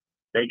there,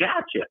 they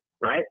got you,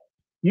 right?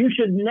 You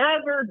should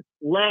never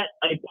let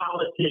a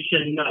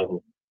politician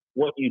know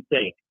what you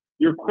think.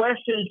 Your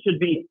questions should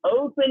be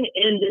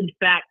open-ended,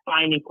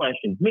 fact-finding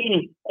questions,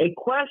 meaning a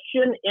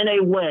question in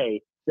a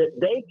way that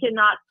they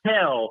cannot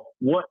tell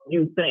what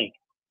you think.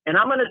 And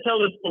I'm going to tell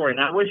this story, and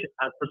I wish,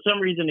 for some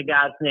reason, the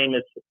guy's name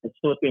is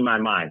slipping my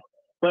mind.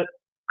 But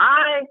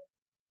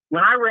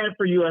when I ran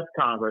for U.S.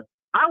 Congress,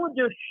 I would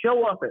just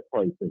show up at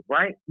places,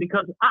 right?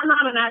 Because I'm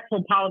not an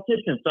actual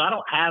politician, so I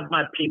don't have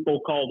my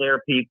people call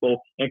their people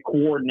and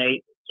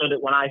coordinate so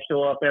that when I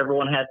show up,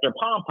 everyone has their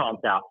pom-poms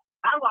out.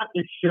 I like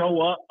to show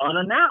up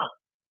unannounced.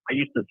 I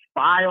used to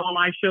spy on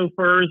my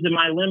chauffeurs in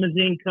my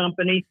limousine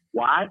company.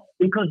 Why?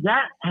 Because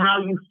that's how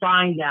you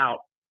find out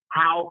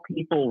how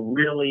people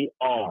really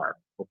are,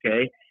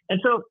 okay? And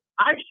so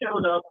I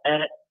showed up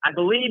at, I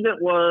believe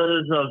it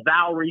was a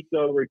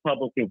Valrico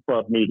Republican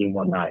Club meeting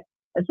one night.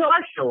 And so I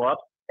show up,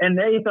 and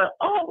they thought,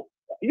 oh,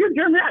 you're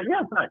that.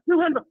 Yes,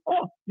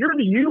 you're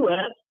the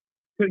U.S.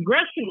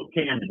 congressional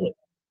candidate,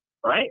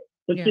 right?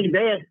 But see,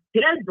 they had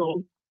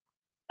scheduled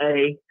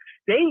a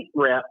state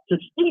rep to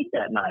speak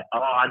that night. Oh,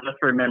 I just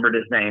remembered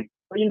his name.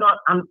 But you know what?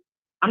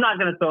 I'm not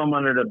going to throw him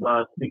under the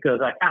bus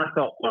because I kind of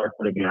felt sorry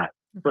for the guy.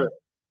 But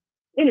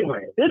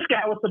anyway, this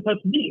guy was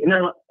supposed to be,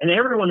 and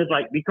everyone is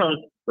like, because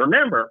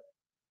remember,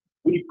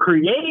 we've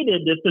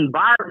created this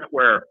environment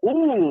where,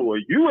 a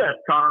U.S.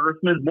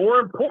 congressman is more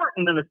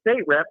important than a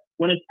state rep,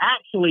 when it's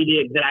actually the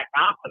exact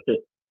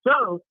opposite.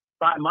 So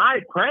by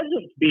my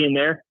presence being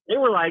there, they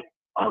were like,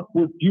 oh,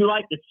 would you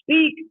like to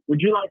speak?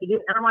 Would you like to do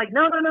it? And I'm like,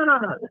 no,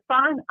 it's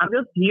fine. I'm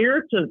just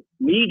here to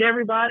meet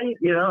everybody.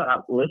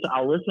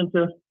 I'll listen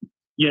to,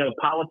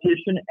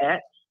 politician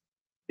X,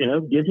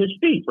 give his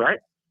speech, right?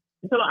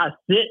 So I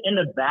sit in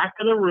the back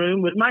of the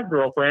room with my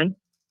girlfriend,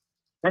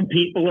 and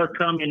people are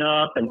coming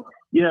up, and,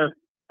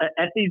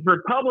 at these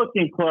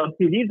Republican clubs,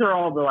 see, these are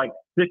all the like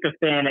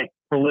sycophantic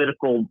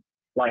political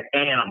like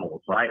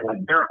animals, right? Like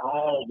they're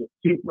all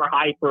super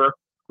hyper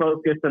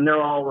focused, and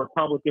they're all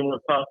Republican.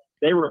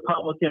 They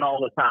Republican all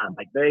the time.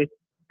 Like they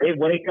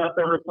wake up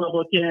a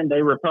Republican,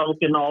 they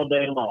Republican all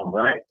day long,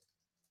 right?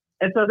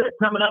 And so they're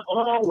coming up,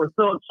 oh, we're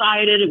so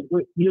excited,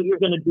 you're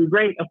going to do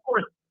great. Of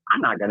course,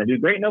 I'm not going to do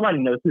great. Nobody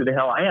knows who the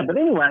hell I am. But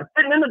anyway, I'm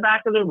sitting in the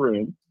back of the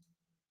room,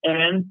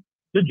 and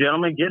the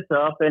gentleman gets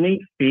up and he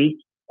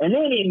speaks, and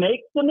then he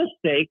makes the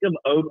mistake of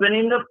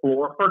opening the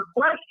floor for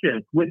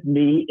questions with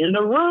me in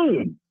the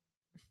room.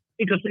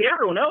 Because see,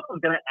 everyone else is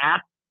going to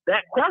ask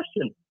that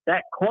question,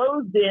 that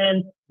closed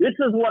in, this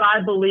is what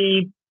I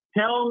believe,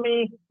 tell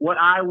me what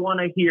I want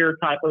to hear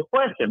type of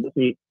question. But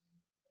see,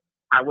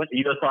 I went to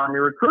U.S. Army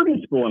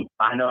recruiting school, and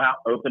I know how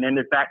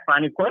open-ended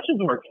fact-finding questions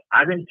work.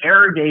 I've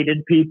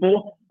interrogated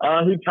people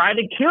who tried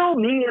to kill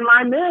me and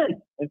my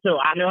men. And so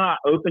I know how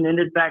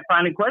open-ended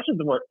fact-finding questions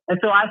work. And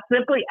so I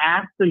simply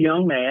asked the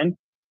young man,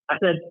 I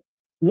said,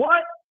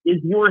 what is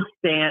your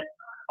stance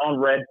on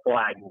red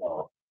flag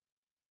law?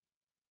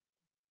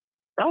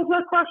 That was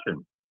my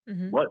question.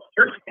 Mm-hmm. What's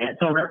your stance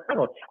on red flag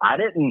law? I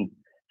didn't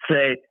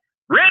say,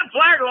 red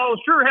flag laws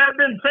sure have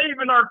been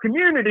saving our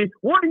community.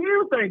 What do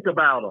you think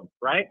about them,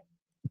 right?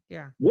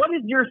 Yeah. What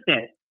is your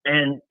stance?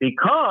 And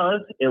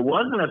because it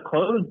wasn't a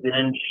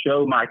closed-in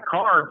show my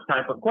cards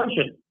type of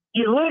question,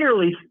 he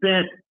literally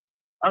spent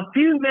a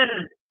few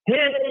minutes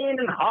hitting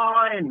and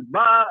hawing,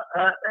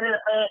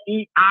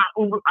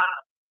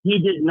 he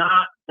did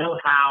not know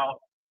how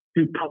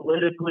to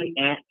politically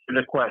answer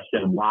the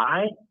question.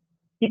 Why?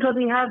 Because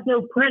he has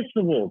no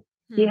principles.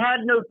 He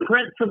had no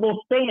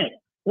principle stance.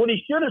 What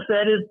he should have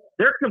said is,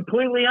 they're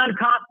completely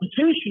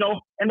unconstitutional,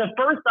 and the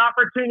first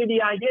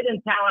opportunity I get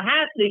in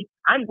Tallahassee,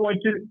 I'm going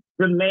to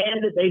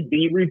demand that they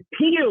be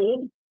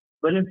repealed.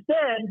 But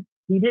instead,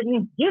 he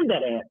didn't give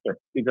that answer,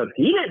 because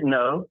he didn't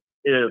know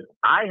if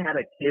I had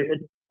a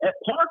kid at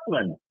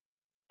Parkland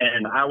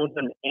and I was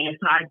an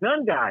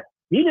anti-gun guy.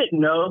 He didn't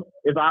know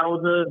if I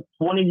was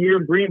a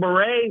 20-year Green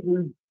Beret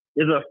who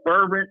is a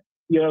fervent,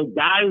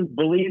 guy who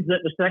believes that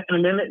the Second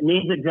Amendment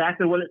means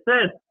exactly what it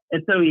says.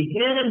 And so he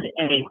hid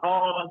and he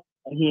hawed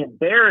and he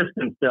embarrassed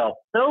himself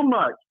so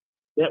much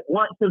that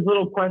once his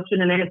little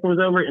question and answer was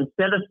over,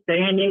 instead of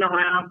standing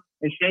around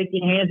and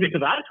shaking hands,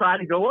 because I tried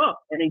to go up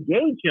and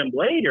engage him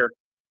later,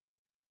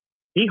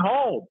 he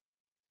hauled.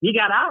 He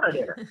got out of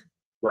there,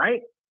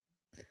 right?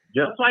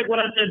 Just like what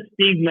I said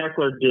Steve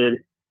Meckler did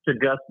to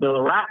Gus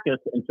Bilirakis,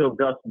 until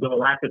Gus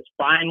Bilirakis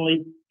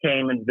finally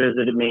came and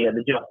visited me as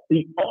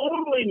the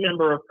only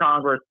member of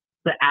Congress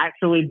to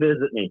actually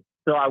visit me.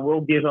 So I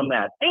will give him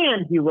that.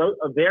 And he wrote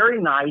a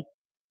very nice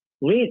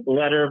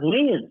letter of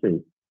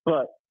leniency.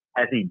 But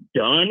has he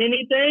done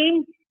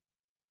anything?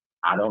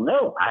 I don't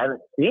know. I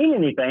haven't seen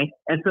anything.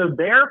 And so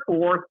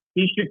therefore,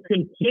 he should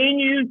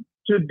continue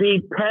to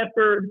be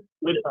peppered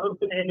with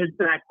open-ended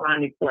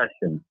fact-finding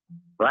questions,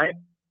 right?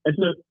 And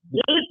so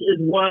this is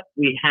what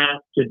we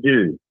have to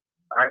do,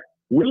 right?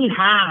 We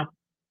have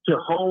to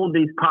hold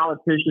these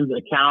politicians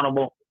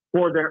accountable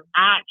for their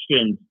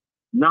actions,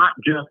 not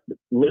just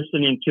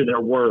listening to their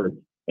words.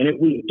 And if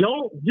we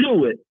don't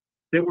do it,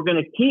 then we're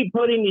going to keep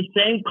putting these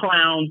same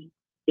clowns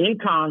in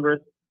Congress,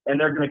 and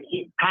they're going to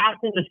keep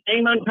passing the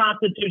same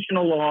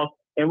unconstitutional laws,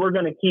 and we're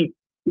going to keep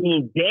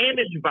being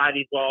damaged by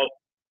these laws.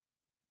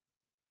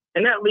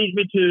 And that leads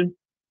me to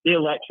the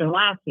election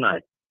last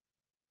night.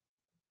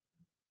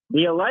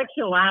 The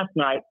election last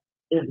night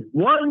is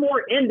one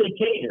more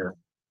indicator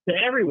to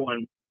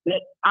everyone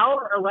that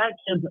our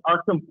elections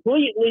are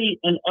completely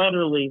and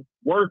utterly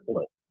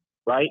worthless,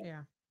 right?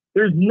 Yeah.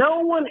 There's no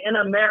one in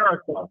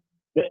America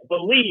that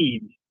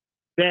believes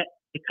that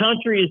the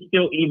country is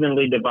still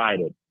evenly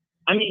divided.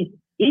 I mean,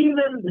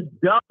 even the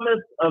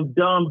dumbest of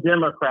dumb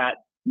Democrats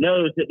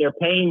knows that they're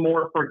paying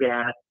more for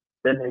gas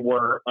than they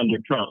were under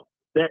Trump,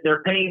 that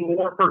they're paying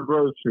more for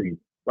groceries,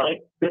 right?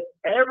 That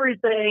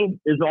everything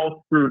is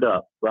all screwed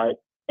up, right?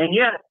 And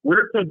yet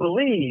we're to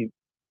believe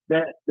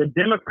that the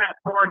Democrat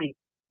Party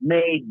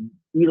made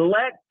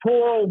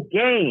electoral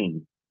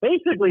gains.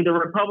 Basically, the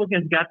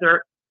Republicans got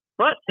their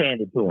butts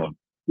handed to them.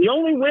 The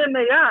only win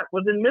they got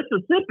was in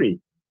Mississippi,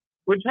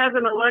 which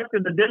hasn't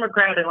elected a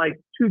Democrat in like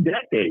 2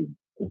 decades,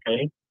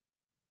 okay?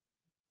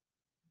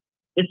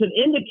 It's an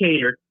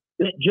indicator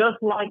that,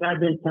 just like I've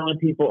been telling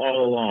people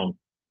all along,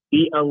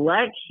 the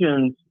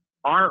elections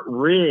aren't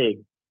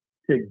rigged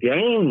to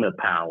gain the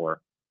power.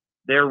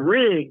 They're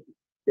rigged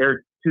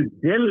to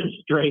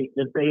demonstrate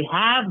that they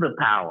have the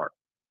power.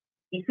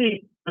 You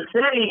see, the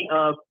saying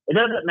of, it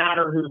doesn't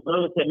matter who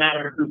votes, it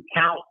matters who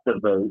counts the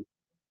vote.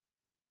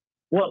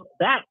 Well,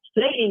 that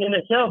saying in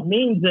itself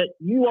means that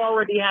you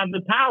already have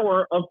the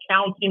power of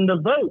counting the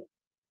vote,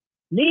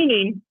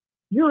 meaning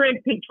you're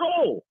in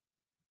control.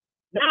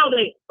 Now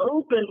they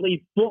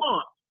openly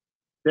flaunt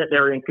that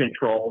they're in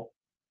control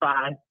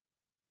by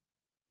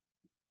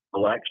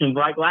elections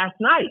like last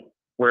night,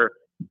 where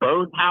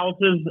both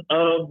houses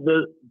of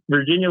the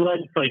Virginia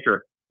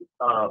legislature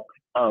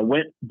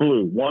went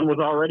blue. One was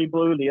already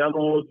blue. The other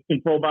one was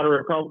controlled by the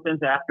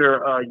Republicans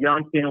after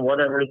Youngkin,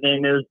 whatever his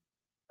name is,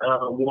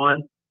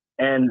 won.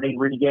 And they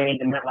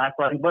regained in that last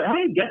election. But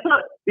hey, guess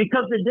what?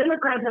 Because the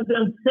Democrats have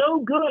done so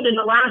good in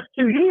the last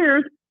 2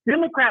 years,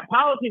 Democrat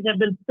policies have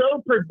been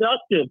so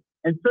productive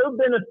and so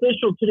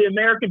beneficial to the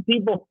American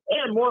people,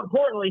 and more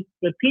importantly,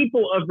 the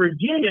people of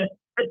Virginia,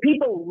 that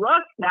people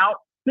rushed out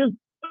to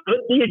put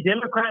the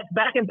Democrats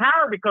back in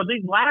power, because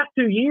these last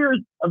 2 years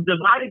of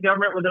divided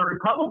government with the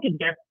Republicans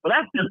there, well,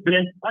 that's just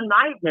been a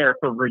nightmare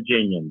for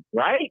Virginians,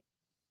 right?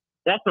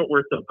 That's what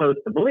we're supposed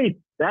to believe.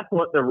 That's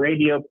what the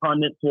radio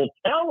pundits will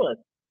tell us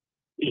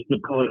is the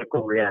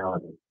political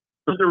reality.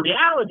 But the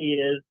reality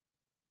is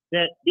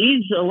that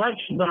these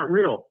elections aren't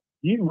real.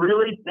 Do you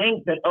really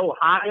think that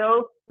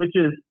Ohio, which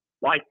is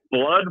like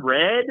blood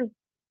red,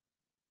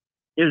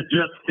 is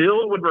just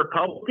filled with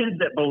Republicans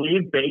that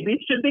believe babies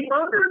should be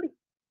murdered?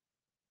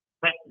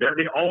 They're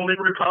the only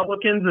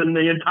Republicans in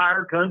the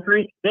entire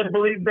country that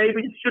believe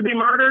babies should be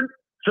murdered?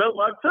 So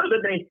much so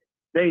that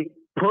they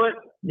put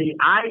the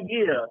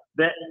idea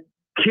that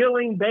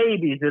killing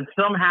babies is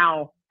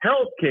somehow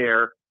health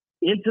care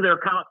into their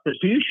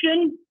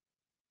constitution?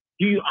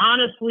 Do you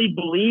honestly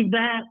believe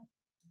that?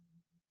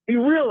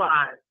 You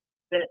realize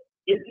that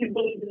if you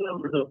believe the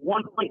numbers of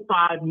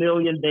 1.5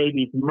 million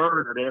babies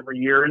murdered every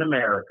year in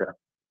America,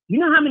 do you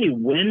know how many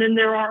women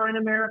there are in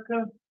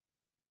America?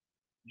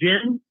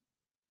 Jen,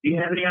 do you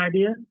have any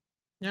idea?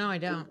 No, I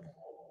don't.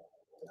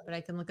 But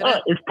I can look it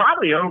up. It's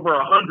probably over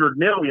 100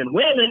 million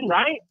women,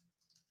 right?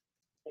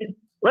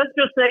 Let's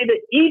just say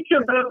that each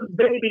of those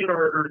baby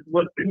murders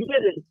was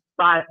committed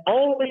by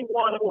only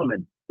one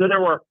woman. So there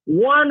were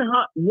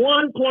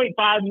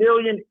 1.5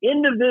 million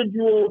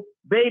individual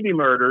baby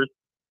murders.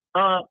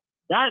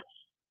 That's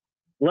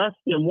less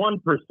than 1%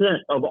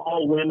 of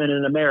all women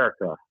in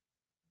America.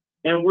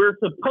 And we're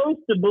supposed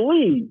to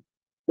believe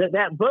that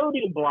that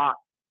voting bloc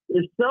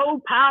is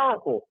so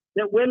powerful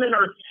that women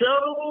are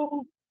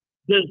so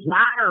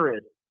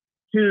desirous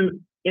to,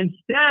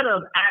 instead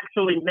of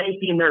actually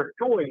making their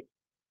choice,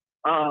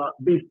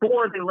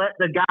 before they let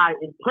the guy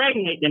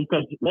impregnate them,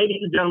 because,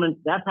 ladies and gentlemen,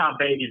 that's how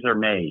babies are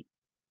made.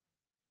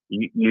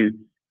 You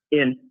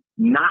in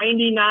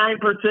 99%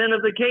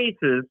 of the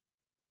cases,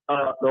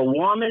 the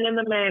woman and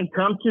the man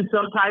come to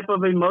some type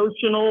of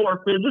emotional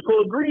or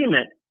physical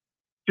agreement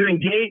to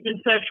engage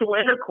in sexual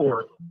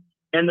intercourse,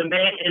 and the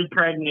man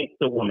impregnates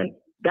the woman.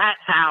 That's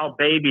how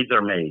babies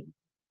are made.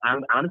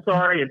 I'm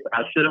sorry if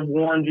I should have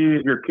warned you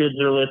if your kids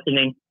are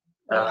listening.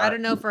 Well, I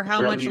don't know for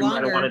how much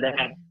longer.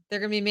 They're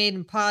going to be made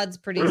in pods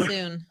pretty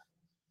soon.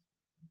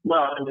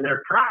 Well, I mean,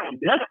 they're trying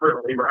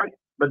desperately, right?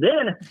 But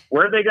then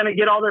where are they going to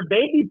get all their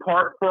baby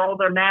parts for all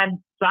their mad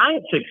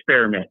science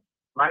experiments,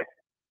 right?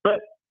 But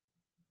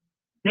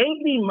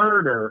baby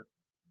murder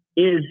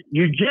is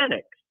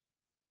eugenics.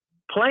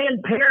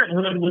 Planned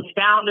Parenthood was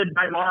founded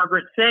by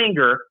Margaret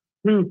Sanger,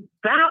 who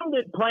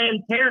founded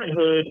Planned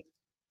Parenthood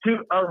to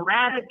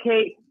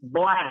eradicate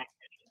blacks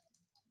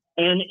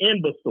and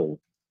imbeciles,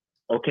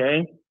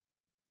 okay?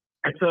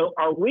 And so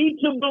are we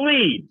to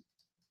believe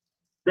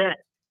that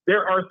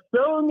there are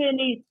so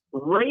many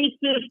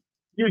racist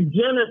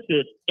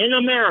eugenicists in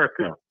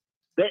America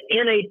that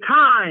in a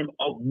time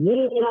of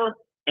war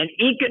and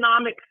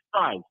economic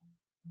strife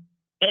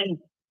and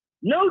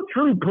no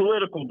true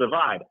political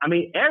divide, I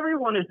mean,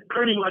 everyone is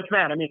pretty much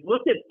mad. I mean,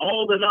 look at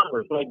all the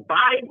numbers. Like,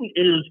 Biden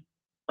is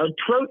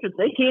atrocious.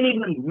 They can't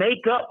even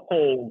make up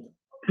polls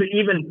to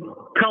even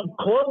come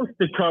close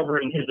to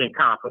covering his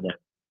incompetence,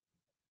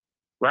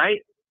 right?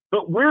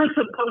 But we're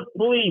supposed to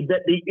believe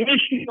that the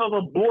issue of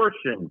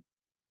abortion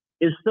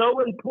is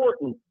so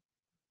important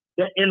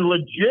that in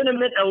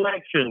legitimate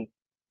elections,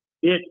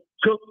 it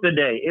took the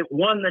day, it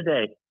won the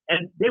day.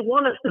 And they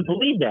want us to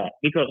believe that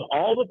because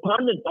all the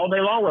pundits all day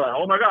long were like,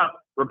 oh my God,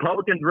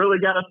 Republicans really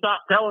got to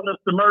stop telling us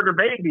to murder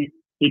babies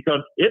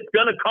because it's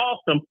going to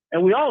cost them.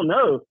 And we all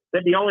know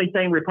that the only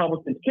thing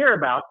Republicans care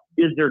about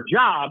is their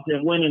jobs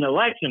and winning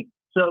elections.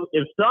 So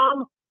if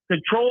some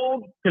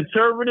controlled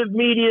conservative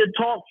media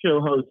talk show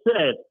host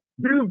says,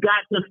 you've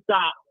got to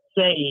stop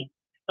saying,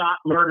 stop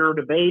murder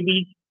to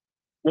babies,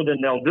 well, then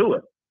they'll do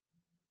it.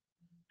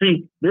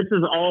 See, this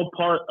is all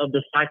part of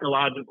the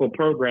psychological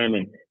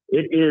programming.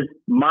 It is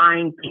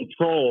mind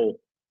control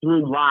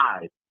through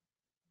lies.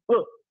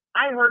 Look,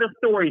 I heard a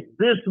story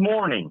this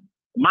morning,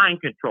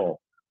 mind control.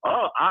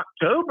 Oh,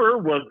 October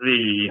was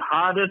the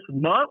hottest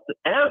month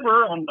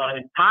ever on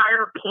the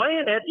entire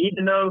planet,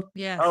 even though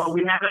we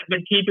haven't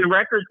been keeping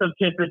records of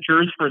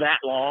temperatures for that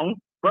long.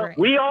 But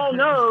we all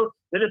know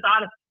that it's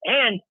hot,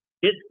 and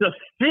it's the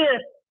 5th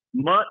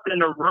month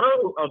in a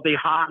row of the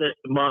hottest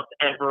month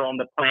ever on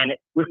the planet,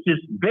 which is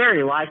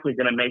very likely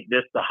going to make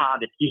this the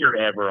hottest year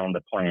ever on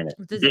the planet.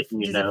 Does it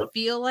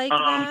feel like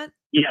that?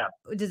 Yeah.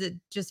 Does it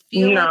just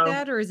feel like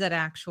that, or is that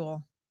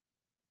actual?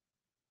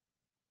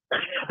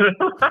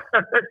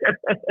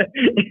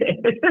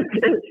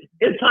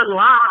 It's a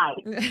lie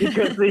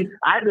because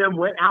I then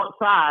went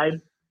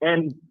outside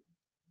and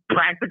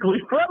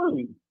practically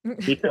froze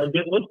because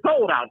it was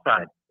cold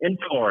outside in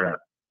Florida,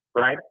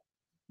 right?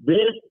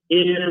 This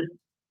is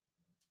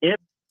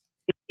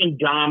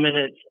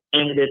dominance,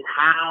 and it is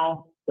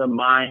how the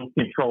mind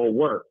control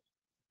works.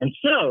 And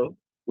so,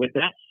 with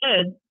that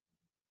said,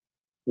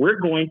 we're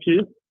going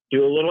to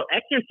do a little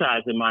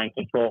exercise in mind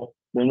control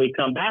when we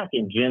come back,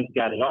 and Jen's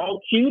got it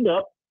all queued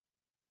up.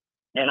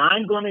 And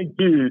I'm going to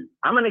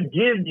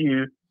give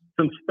you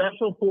some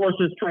special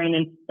forces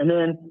training. And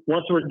then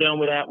once we're done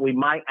with that, we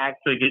might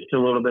actually get to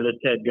a little bit of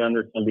Ted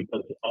Gunderson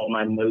because all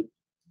my notes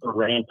for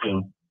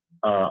ranting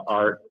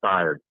are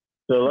expired.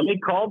 So let me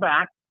call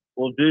back.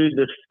 We'll do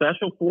the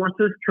special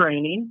forces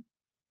training,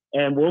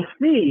 and we'll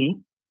see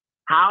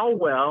how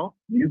well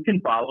you can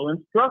follow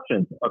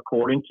instructions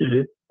according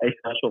to a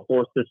special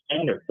forces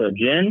standard. So,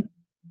 Jen,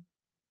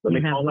 let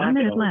me call back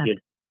and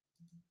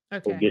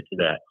we'll get to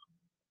that.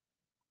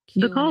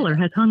 The caller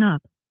has hung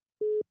up.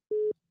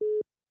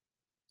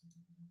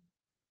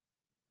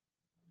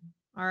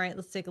 All right,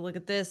 let's take a look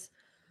at this.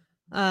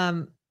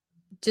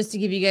 Just to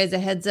give you guys a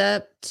heads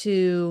up,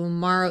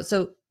 tomorrow.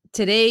 So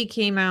today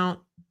came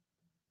out,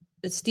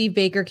 Steve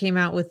Baker came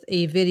out with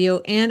a video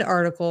and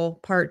article,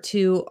 part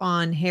 2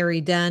 on Harry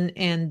Dunn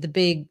and the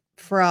big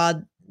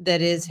fraud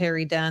that is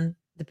Harry Dunn,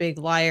 the big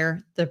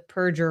liar, the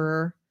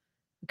perjurer.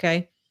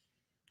 Okay.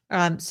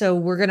 So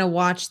we're going to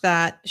watch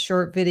that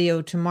short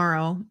video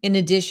tomorrow, in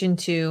addition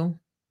to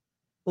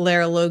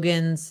Lara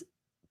Logan's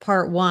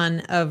part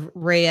 1 of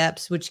Ray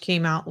Epps, which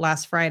came out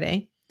last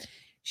Friday.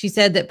 She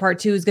said that part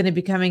 2 is going to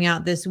be coming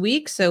out this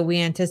week. So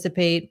we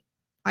anticipate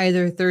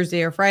either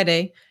Thursday or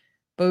Friday,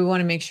 but we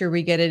want to make sure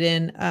we get it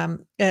in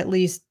at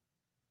least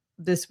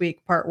this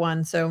week, part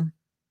 1. So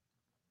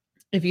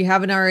if you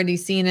haven't already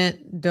seen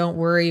it, don't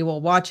worry,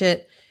 we'll watch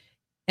it.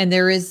 And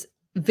there is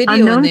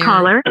video in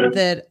there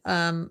that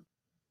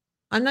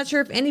I'm not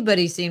sure if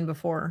anybody's seen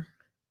before.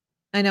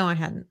 I know I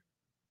hadn't.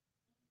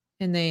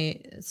 And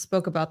they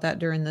spoke about that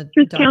during the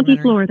County,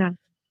 Florida.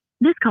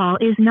 This call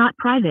is not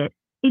private.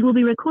 It will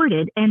be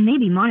recorded and may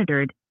be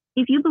monitored.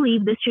 If you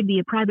believe this should be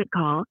a private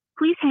call,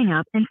 please hang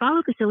up and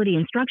follow facility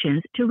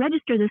instructions to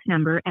register this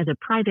number as a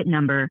private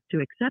number. To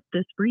accept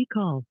this free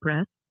call,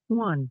 press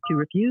 1. To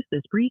refuse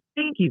this free,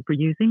 thank you for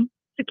using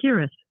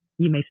Securus.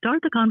 You may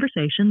start the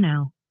conversation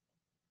now.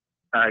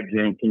 All right,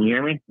 Jen, can you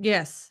hear me?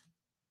 Yes.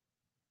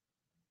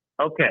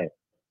 Okay.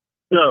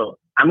 So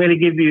I'm going to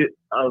give you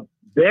a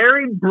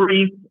very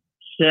brief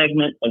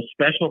segment of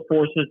Special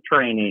Forces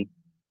training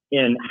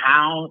in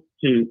how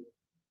to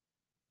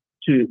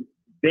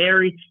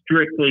very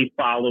strictly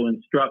follow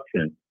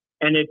instructions.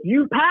 And if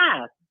you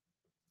pass,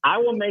 I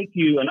will make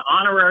you an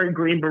honorary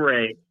Green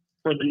Beret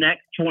for the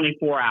next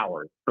 24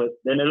 hours. But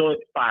then it'll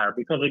expire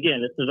because,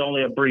 again, this is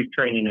only a brief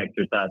training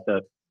exercise.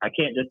 So I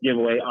can't just give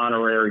away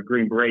honorary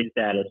Green Beret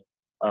status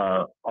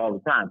all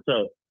the time.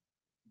 So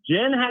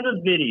Jen has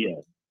a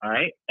video, all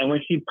right? And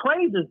when she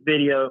plays this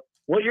video,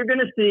 what you're going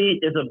to see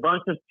is a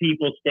bunch of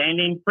people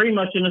standing pretty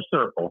much in a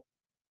circle.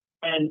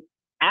 And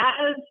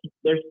as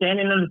they're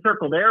standing in a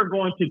circle, they're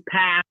going to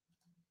pass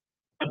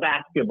a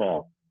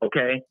basketball,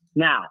 okay?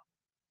 Now,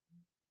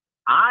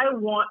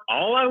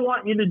 all I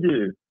want you to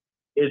do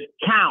is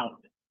count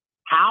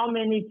how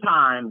many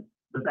times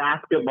the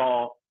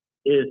basketball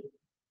is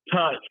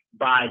touched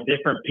by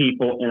different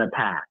people in a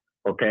pass,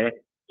 okay?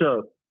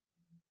 So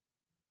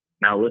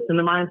now listen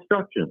to my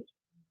instructions,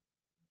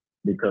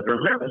 because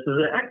remember, this is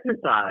an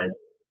exercise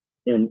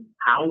in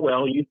how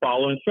well you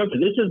follow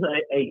instructions. This is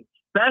a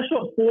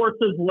Special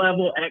Forces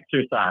level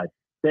exercise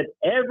that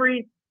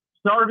every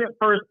Sergeant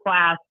First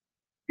Class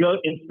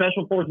in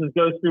Special Forces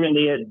goes through in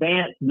the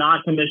Advanced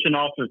Non-Commissioned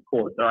Officers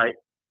course, all right?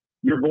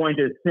 You're going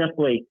to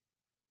simply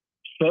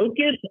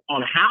focus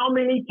on how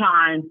many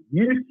times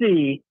you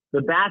see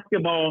the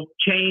basketball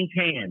change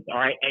hands, all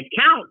right? And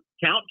count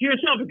to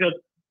yourself, because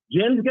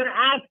Jen's going to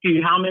ask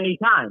you how many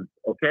times,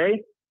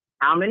 okay?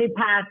 How many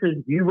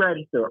passes you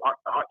register.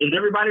 Is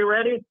everybody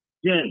ready?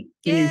 Jen,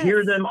 can you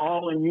hear them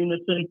all in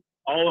unison,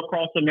 all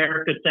across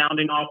America,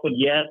 sounding off with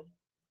yes?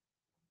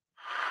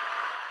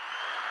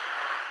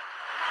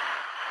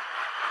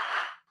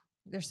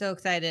 They're so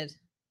excited.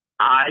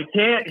 I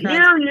can't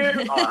hear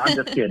you. Oh, I'm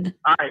just kidding.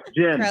 All right,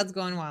 Jen. Crowd's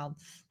going wild.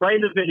 Play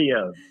the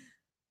video. All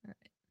right.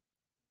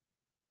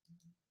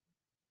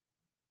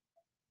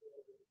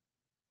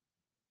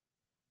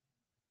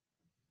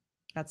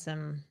 Got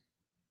some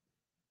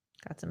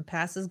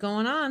passes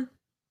going on.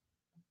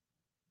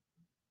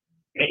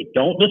 Hey,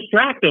 don't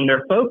distract them.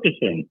 They're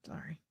focusing.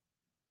 Sorry.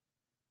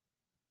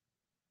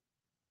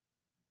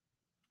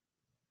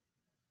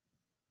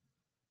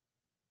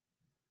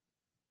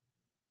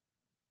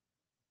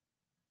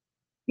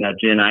 Now,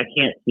 Jen, I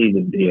can't see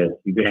the video.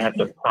 You're going to have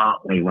to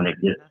prompt me when it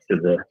gets to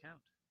the...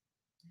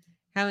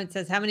 It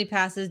says, how many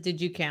passes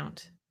did you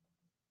count?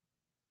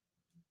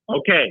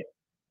 Okay.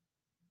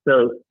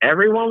 So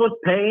everyone was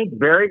paying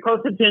very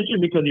close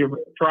attention because you're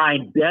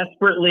trying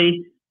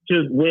desperately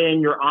to win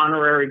your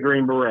honorary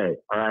Green Beret.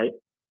 All right.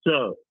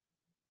 So,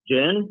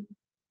 Jen,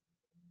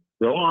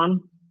 go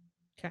on.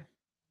 Okay.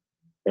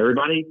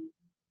 Everybody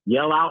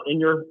yell out in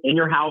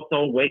your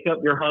household. Wake up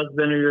your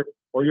husband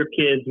or your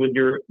kids with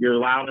your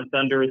loud and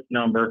thunderous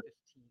number.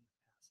 15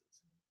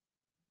 passes.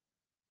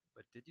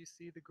 But did you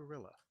see the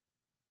gorilla?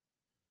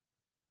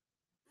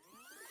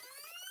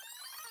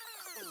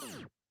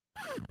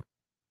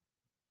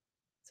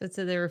 So it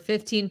said there were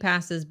 15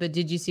 passes, but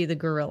did you see the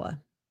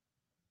gorilla?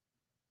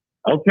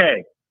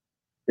 Okay.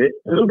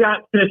 Who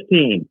got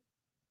 15?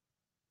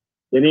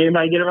 Did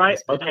anybody get it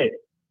right? Okay.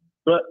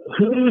 But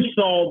who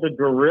saw the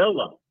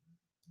gorilla?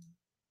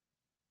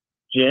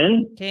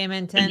 Jen?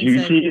 KMN 10 did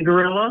you see the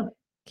gorilla?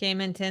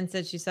 KMN 10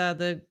 said she saw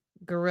the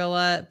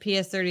gorilla.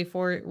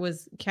 PS34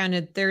 was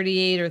counted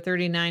 38 or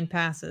 39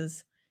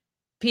 passes.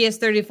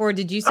 PS34,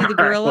 did you see the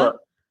gorilla?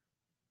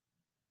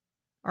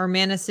 Or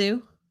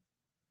Manitou?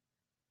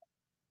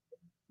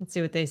 Let's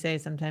see what they say.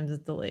 Sometimes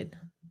it's delayed.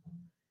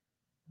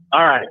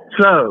 All right.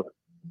 So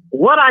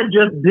what I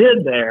just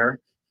did there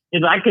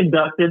is I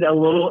conducted a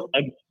little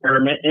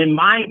experiment in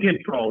mind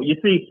control. You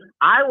see,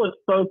 I was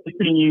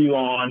focusing you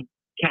on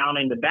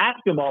counting the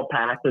basketball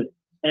passes,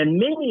 and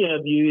many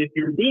of you, if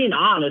you're being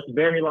honest,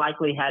 very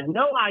likely had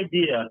no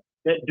idea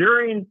that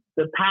during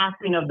the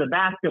passing of the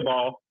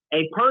basketball,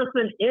 a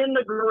person in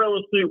the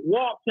gorilla suit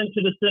walks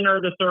into the center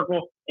of the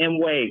circle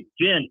and waves.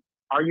 Jen,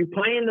 are you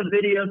playing the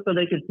video so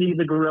they can see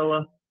the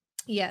gorilla?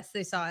 Yes,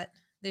 they saw it.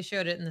 They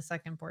showed it in the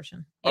second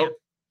portion. Yeah.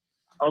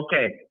 Oh,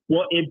 okay.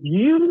 Well, if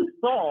you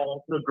saw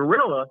the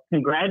gorilla,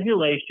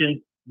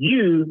 congratulations,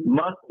 you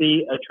must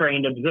be a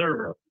trained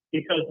observer.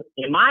 Because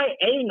in my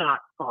ANOC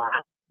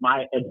class,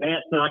 my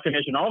Advanced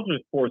Non-Commissioned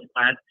Officers Course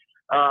class,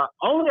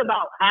 only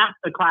about half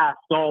the class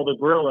saw the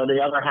gorilla. The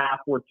other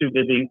half were too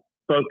busy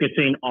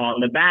focusing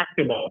on the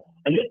basketball.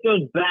 And this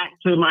goes back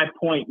to my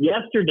point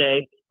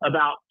yesterday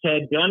about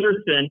Ted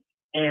Gunderson,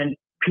 and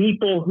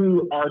people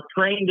who are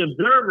trained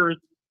observers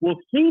will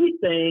see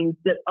things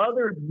that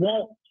others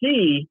won't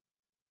see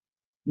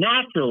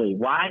naturally.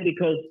 Why?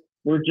 Because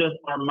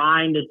our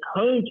mind is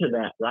honed to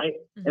that, right?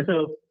 Mm-hmm. And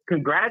so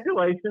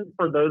congratulations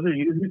for those of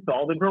you who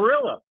saw the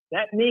gorilla.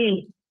 That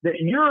means that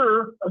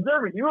you're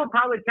observing. You were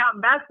probably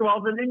counting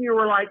basketballs, and then you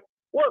were like,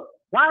 look,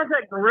 why is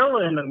that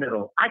gorilla in the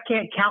middle? I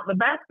can't count the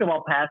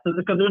basketball passes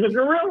because there's a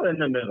gorilla in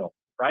the middle,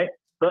 right?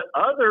 But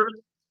others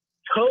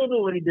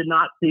totally did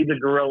not see the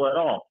gorilla at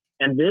all.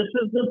 And this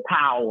is the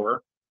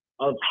power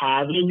of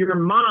having your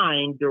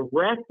mind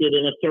directed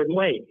in a certain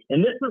way.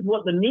 And this is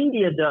what the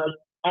media does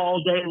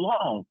all day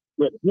long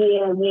with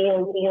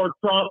war,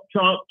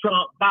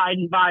 Trump,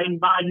 Biden.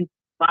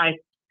 By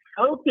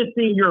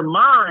focusing your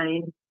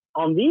mind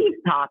on these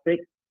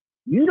topics,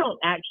 you don't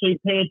actually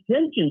pay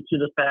attention to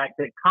the fact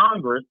that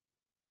Congress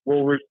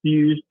will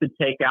refuse to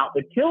take out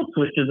the kill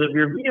switches of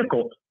your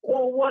vehicle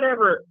or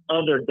whatever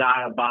other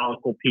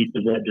diabolical piece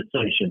of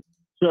legislation.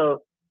 So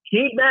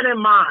keep that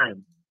in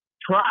mind.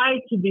 Try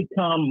to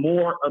become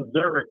more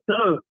observant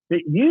so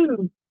that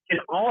you can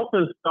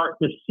also start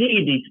to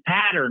see these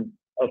patterns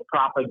of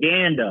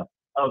propaganda,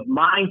 of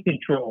mind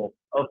control,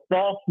 of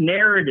false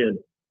narratives,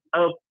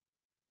 of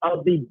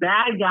the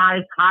bad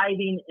guys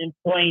hiding in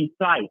plain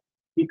sight.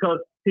 Because,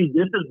 see,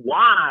 this is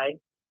why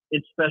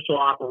in special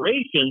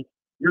operations,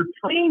 you're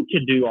trained to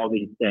do all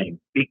these things,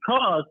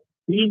 because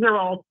these are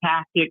all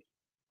tactics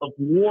of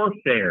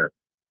warfare.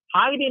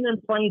 Hiding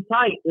in plain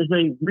sight is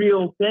a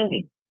real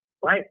thing,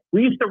 right?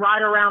 We used to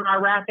ride around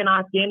Iraq and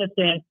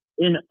Afghanistan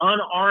in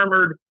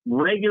unarmored,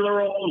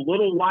 regular old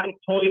little white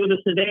Toyota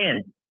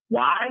sedans.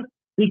 Why?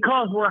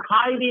 Because we're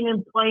hiding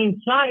in plain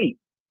sight.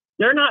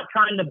 They're not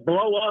trying to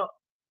blow up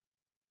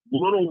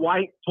little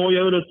white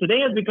Toyota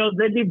sedans because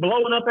they'd be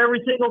blowing up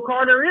every single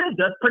car there is.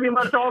 That's pretty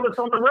much all that's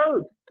on the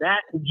road. That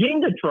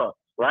Jenga trucks,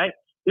 right?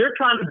 They're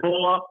trying to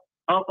blow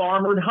up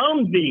armored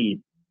Humvees.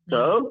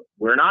 So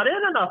we're not in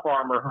enough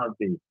armored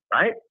Humvees,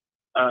 right?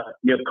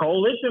 Your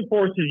coalition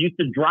forces used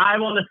to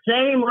drive on the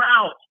same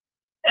route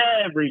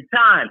every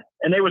time.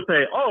 And they would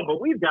say, oh, but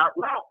we've got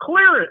route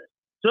clearance.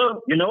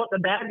 So you know what the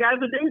bad guys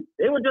would do?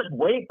 They would just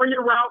wait for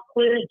your route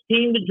clearance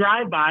team to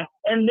drive by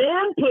and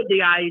then put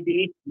the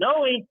IED,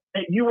 knowing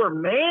that you were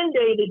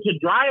mandated to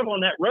drive on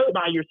that road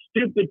by your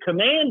stupid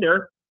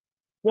commander.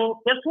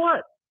 Well, guess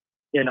what?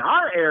 In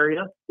our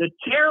area, the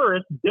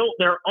terrorists built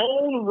their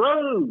own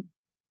roads.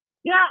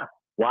 Yeah.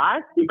 Why?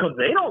 Because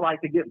they don't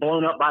like to get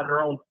blown up by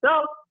their own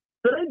stuff.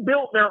 So they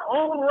built their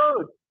own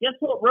roads. Guess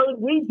what road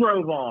we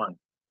drove on?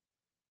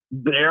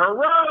 Their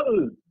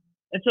roads.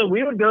 And so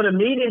we would go to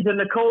meetings and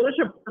the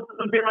coalition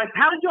would be like,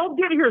 how did y'all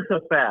get here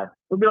so fast?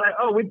 We'd be like,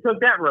 oh, we took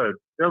that road.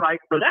 They're like,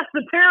 well, that's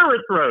the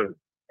terrorist road.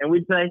 And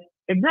we'd say,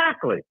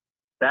 exactly.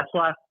 That's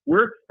why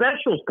we're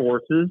special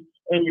forces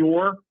and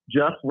you're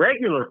just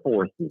regular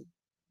forces.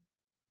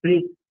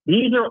 See,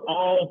 these are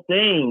all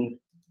things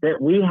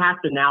that we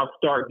have to now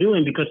start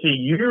doing because see,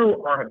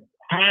 you are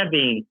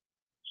having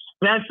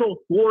special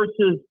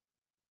forces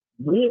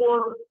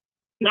war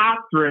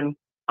doctrine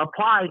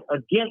applied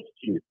against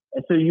you.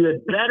 And so you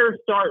had better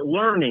start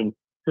learning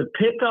to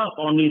pick up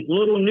on these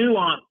little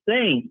nuanced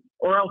things,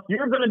 or else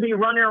you're going to be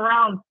running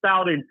around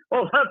spouting,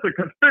 oh, that's a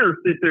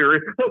conspiracy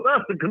theory. Oh,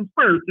 that's a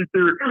conspiracy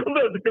theory. Oh,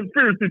 that's a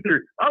conspiracy theory.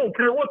 I don't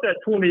care what that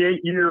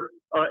 28-year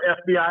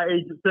FBI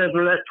agent says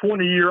or that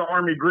 20-year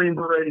Army Green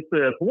Beret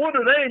says. What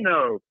do they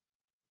know?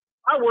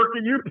 I work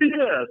at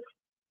UPS.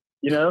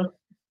 You know,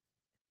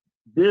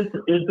 this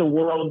is the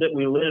world that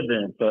we live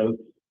in,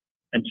 folks.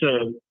 And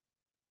so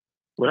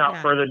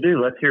without further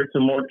ado, let's hear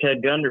some more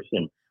Ted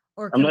Gunderson.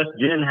 Unless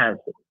Jen has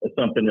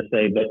something to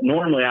say, but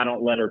normally I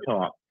don't let her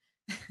talk.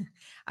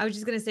 I was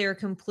just going to say, we're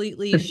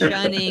completely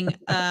shunning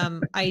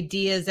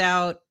ideas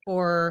out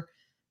or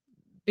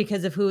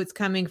because of who it's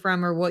coming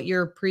from or what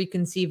your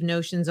preconceived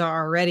notions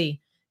are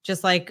already.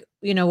 Just like,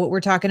 you know, what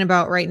we're talking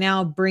about right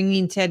now,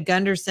 bringing Ted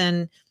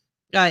Gunderson,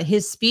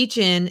 his speech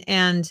in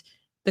and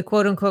the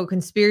quote unquote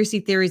conspiracy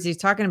theories he's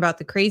talking about,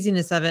 the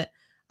craziness of it.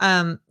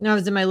 I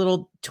was in my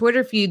little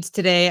Twitter feeds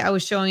today. I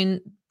was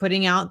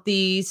putting out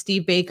the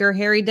Steve Baker,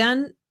 Harry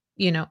Dunn,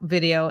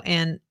 video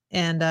and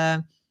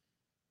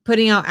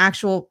putting out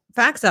actual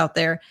facts out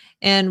there.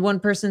 And one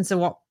person said,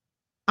 well,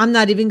 I'm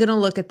not even going to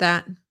look at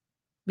that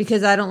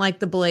because I don't like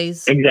the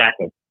blaze.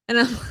 Exactly. And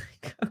I'm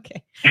like,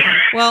 okay,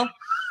 well,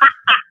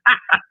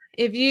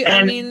 if you,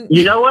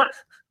 you know what?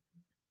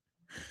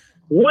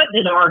 What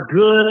did our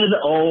good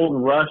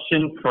old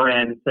Russian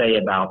friend say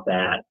about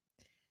that?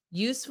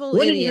 Useful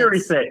what idiots. Did Yuri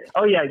say?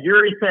 Oh yeah,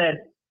 Yuri said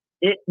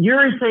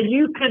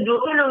you could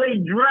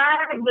literally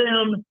drag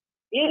them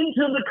into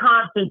the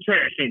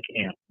concentration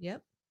camp.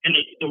 Yep. And they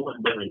still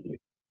wouldn't believe you.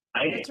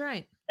 Right? That's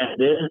right. And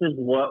this is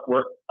what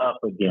we're up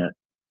against,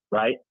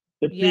 right?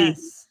 But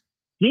yes.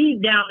 See,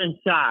 deep down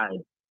inside,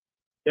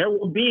 there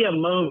will be a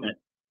moment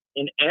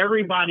in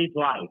everybody's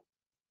life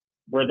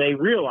where they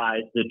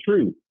realize the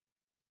truth.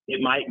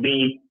 It might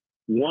be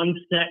 1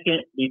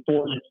 second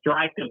before the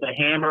strike of the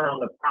hammer on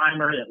the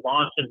primer that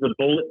launches the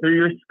bullet through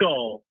your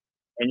skull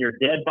and your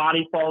dead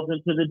body falls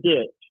into the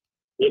ditch.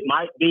 It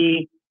might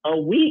be a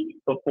week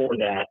before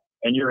that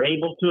and you're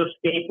able to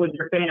escape with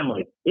your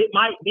family. It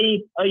might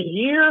be a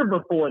year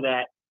before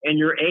that and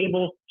you're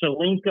able to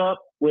link up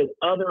with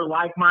other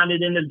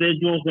like-minded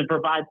individuals and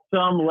provide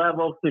some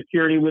level of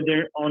security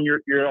on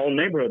your own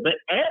neighborhood. But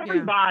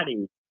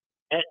everybody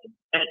at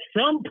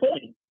some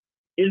point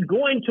is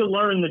going to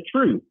learn the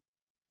truth.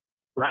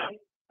 Right?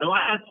 And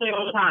like I say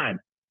all the time,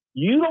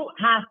 you don't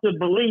have to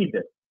believe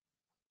it.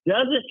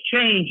 Doesn't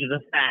change the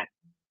fact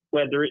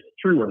whether it's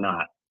true or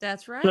not.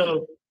 That's right.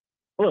 So,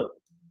 look,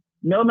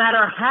 no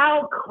matter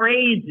how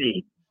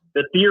crazy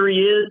the theory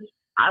is,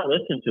 I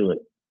listen to it.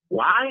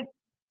 Why?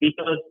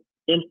 Because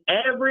in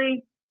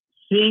every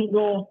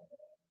single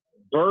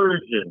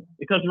version,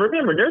 because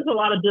remember, there's a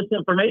lot of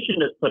disinformation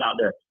that's put out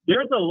there.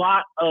 There's a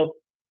lot of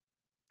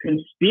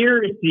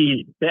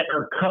conspiracies that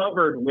are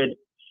covered with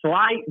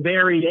slight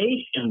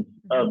variations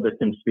of the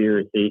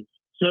conspiracy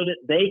so that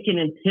they can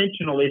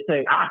intentionally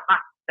say,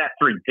 that's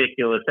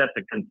ridiculous. That's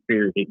a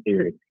conspiracy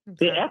theory.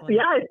 Exactly.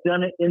 The FBI has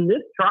done it in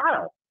this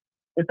trial.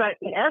 In fact,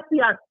 the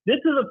FBI, this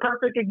is a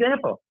perfect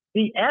example.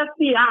 The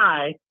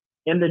FBI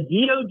and the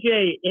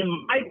DOJ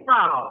in my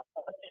trial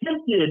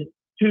attempted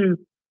to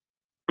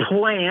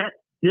plant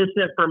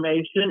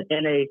disinformation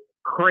and a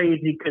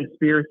crazy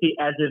conspiracy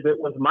as if it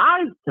was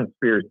my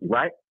conspiracy,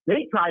 right?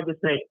 They tried to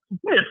say,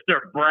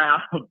 Mr.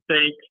 Brown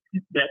thinks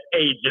that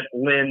Agent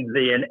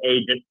Lindsay and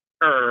Agent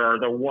are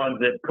the ones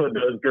that put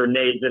those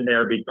grenades in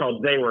there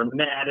because they were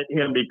mad at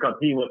him because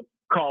he was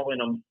calling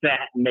them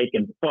fat and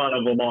making fun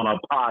of them on a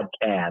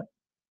podcast.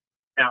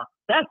 Now,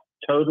 that's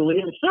totally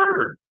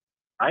absurd,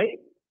 right?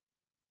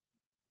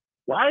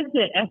 Why is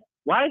the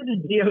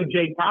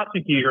DOJ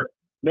prosecutor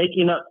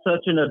making up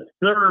such an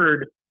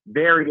absurd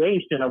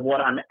variation of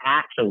what I'm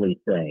actually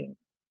saying?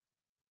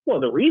 Well,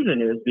 the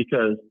reason is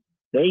because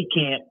they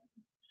can't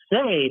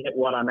say that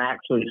what I'm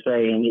actually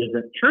saying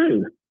isn't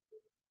true.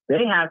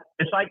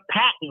 It's like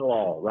patent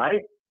law,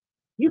 right?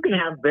 You can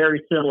have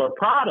very similar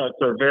products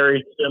or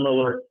very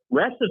similar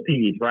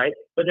recipes, right?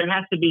 But there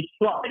has to be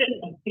slight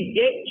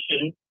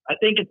investigation. I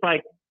think it's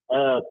like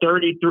 33%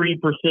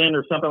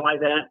 or something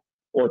like that,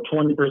 or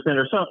 20%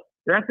 or something.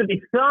 There has to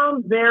be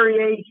some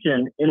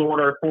variation in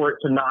order for it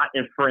to not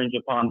infringe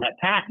upon that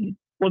patent.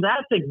 Well,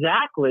 that's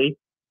exactly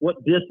what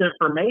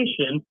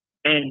disinformation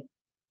and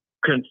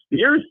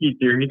conspiracy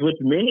theories, which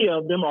many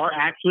of them are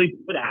actually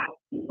put out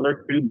in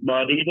order to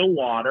muddy the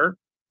water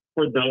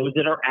for those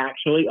that are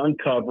actually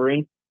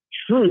uncovering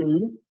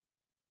true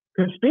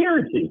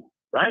conspiracy,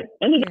 right?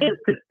 And again,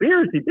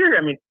 conspiracy theory,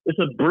 I mean, it's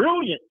a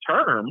brilliant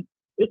term.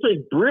 It's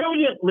a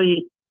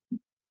brilliantly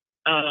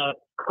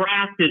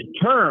crafted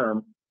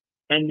term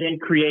and then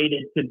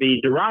created to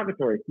be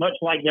derogatory, much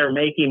like they're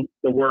making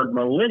the word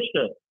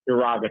militia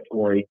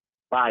derogatory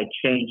by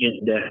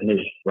changing the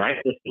definition, right?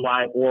 This is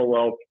why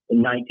Orwell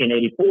in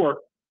 1984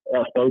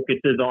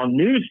 focuses on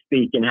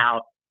newspeak and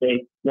how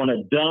they want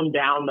to dumb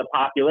down the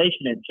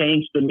population and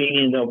change the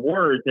meaning of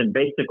words and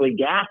basically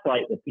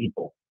gaslight the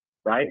people,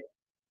 right?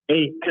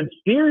 A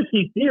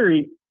conspiracy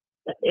theory.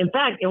 In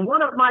fact, in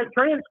one of my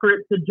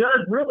transcripts, the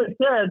judge really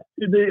said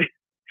to the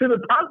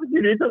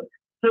prosecutor,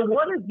 so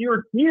what is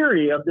your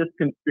theory of this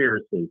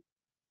conspiracy?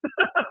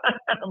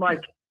 I'm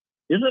like,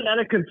 isn't that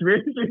a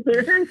conspiracy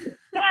theory?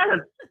 Yes.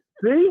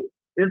 See,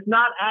 it's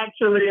not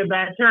actually a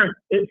bad term.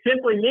 It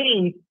simply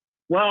means,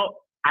 well,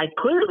 I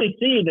clearly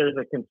see there's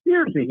a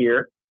conspiracy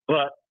here,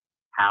 but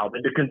how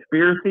is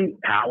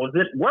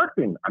it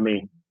working? I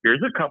mean,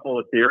 here's a couple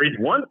of theories.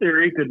 One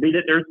theory could be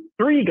that there's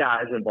 3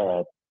 guys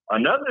involved.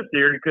 Another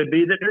theory could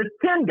be that there's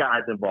 10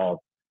 guys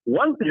involved.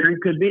 One theory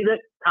could be that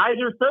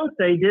Kaiser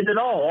Sose did it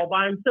all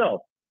by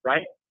himself,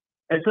 right?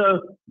 And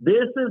so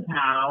this is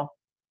how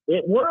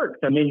it works.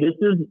 I mean,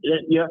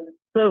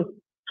 so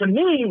to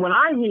me, when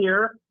I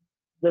hear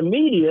the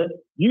media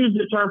use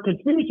the term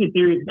conspiracy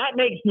theory, that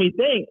makes me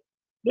think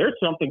there's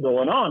something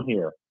going on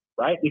here,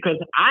 right? Because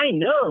I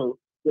know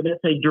that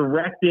it's a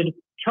directed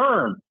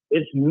term.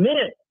 It's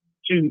meant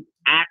to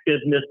act as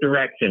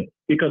misdirection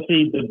because,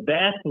 see, the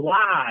best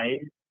lies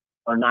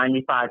are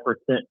 95%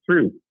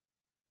 truth.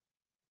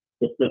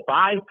 It's the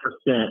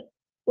 5%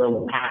 where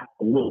we have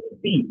to look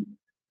deep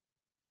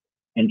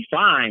and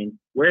find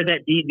where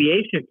that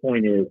deviation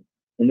point is.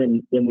 And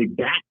then we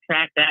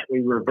backtrack that,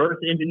 we reverse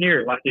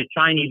engineer it like the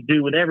Chinese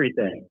do with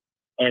everything.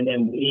 And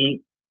then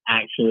we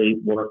actually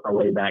work our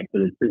way back to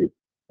the truth.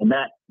 And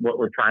that's what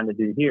we're trying to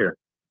do here.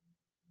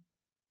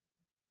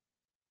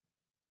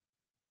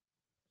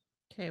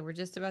 Okay, we're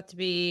just about to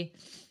be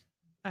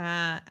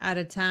out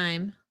of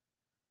time.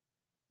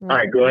 All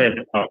right, go ahead.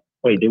 Oh,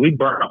 wait, did we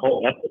burn a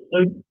whole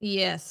episode?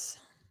 Yes.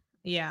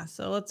 Yeah,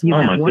 so let's You Oh,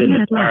 have my 1 goodness.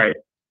 minute All left. right.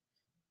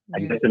 I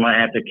guess I might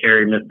have to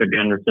carry Mr.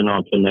 Gunderson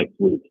on to next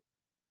week.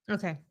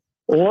 Okay.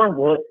 Or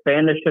we'll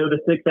expand the show to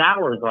 6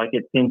 hours like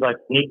it seems like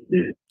we need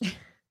to do.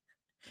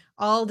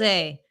 All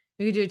day.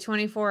 We could do a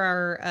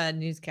 24-hour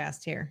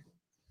newscast here.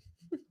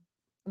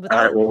 All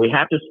right, well, we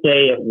have to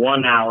stay at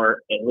 1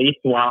 hour, at least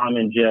while I'm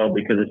in jail,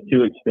 because it's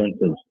too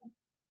expensive.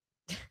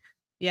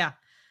 Yeah.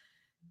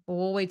 Well,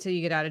 we'll wait till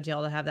you get out of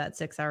jail to have that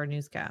 6-hour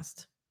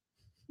newscast.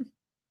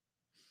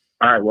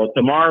 All right, well,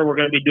 tomorrow we're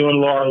going to be doing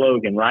Laura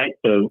Logan, right?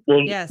 So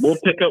we'll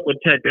pick up with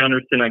Ted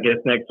Gunderson, I guess,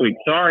 next week.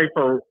 Sorry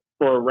for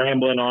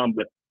rambling on,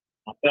 but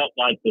I felt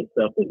like this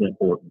stuff was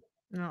important.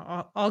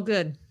 No, all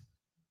good.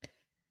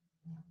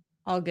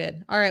 All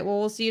good. All right, well,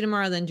 we'll see you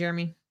tomorrow then,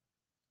 Jeremy.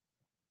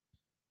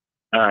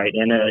 All right,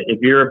 and if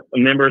you're a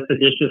member of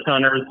Seditious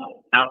Hunters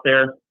out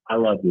there, I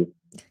love you.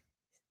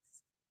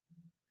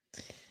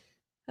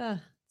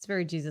 It's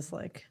very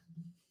Jesus-like.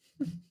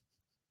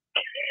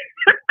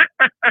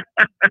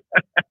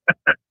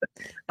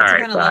 All the right,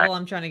 kind of bye. level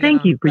I'm trying to get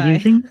Thank on. you for Bye.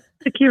 using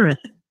Securus.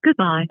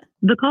 Goodbye.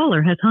 The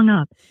caller has hung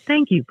up.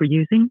 Thank you for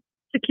using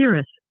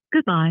Securus.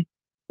 Goodbye.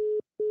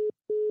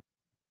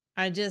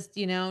 I just,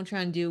 trying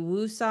to do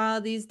woo-saw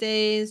these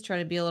days, try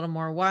to be a little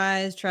more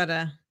wise, try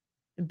to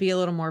be a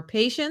little more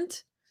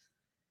patient.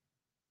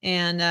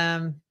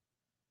 And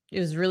it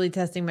was really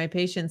testing my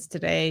patience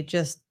today.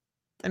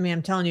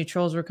 I'm telling you,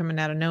 trolls were coming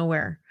out of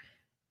nowhere.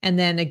 And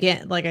then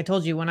again, like I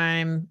told you, when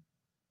I'm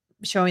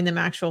showing them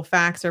actual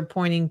facts or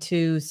pointing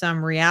to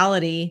some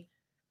reality,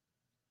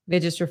 they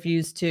just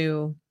refuse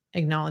to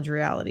acknowledge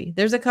reality.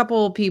 There's a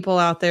couple people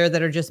out there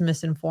that are just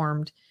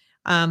misinformed.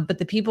 But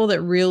the people that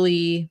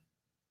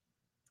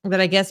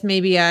I guess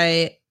maybe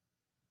I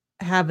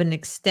have an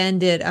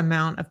extended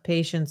amount of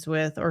patience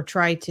with or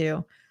try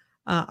to,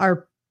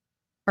 are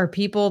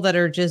people that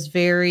are just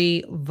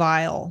very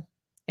vile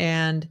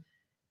and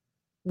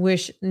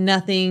wish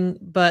nothing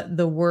but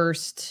the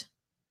worst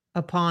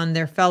upon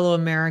their fellow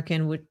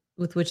American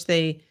with which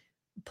they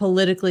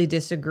politically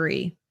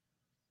disagree.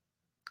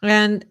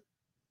 And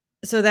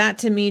so that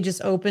to me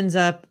just opens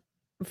up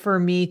for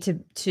me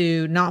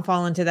to not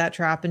fall into that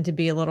trap and to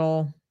be a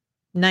little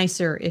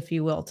nicer, if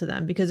you will, to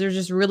them, because there's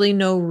just really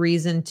no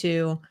reason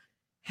to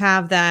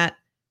have that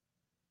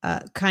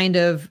kind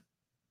of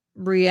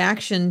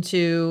reaction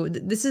to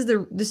this is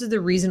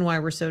the reason why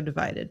we're so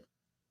divided.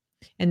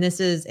 And this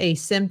is a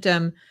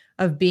symptom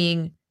of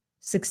being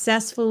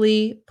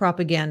successfully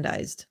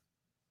propagandized.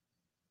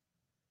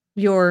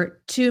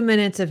 Your 2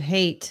 minutes of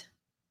hate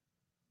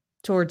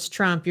towards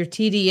Trump, your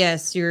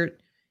TDS, your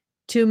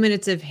 2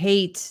 minutes of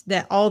hate,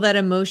 that all that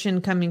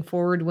emotion coming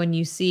forward when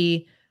you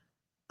see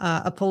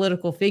a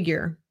political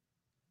figure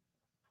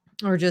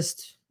or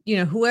just,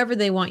 whoever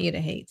they want you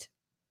to hate.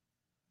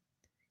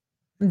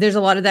 There's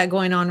a lot of that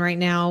going on right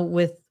now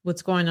with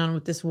what's going on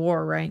with this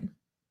war, right?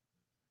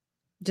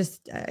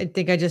 I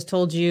think I just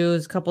told you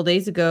a couple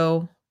days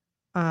ago,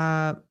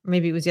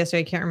 maybe it was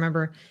yesterday, I can't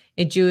remember.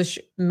 A Jewish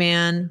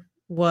man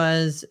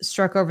was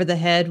struck over the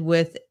head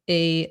with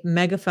a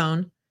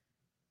megaphone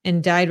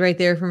and died right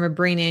there from a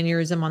brain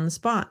aneurysm on the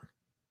spot.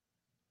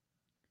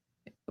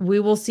 We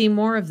will see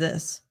more of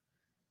this.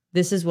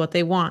 This is what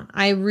they want.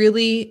 I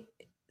really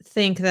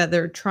think that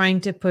they're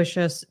trying to push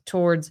us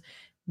towards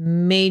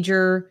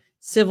major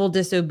civil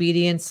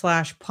disobedience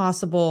 /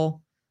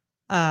 possible,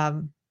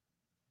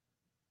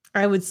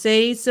 I would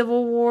say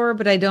civil war,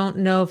 but I don't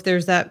know if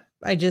there's that.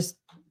 I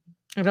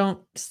don't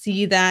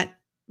see that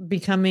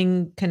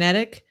becoming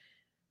kinetic,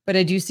 but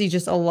I do see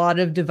just a lot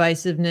of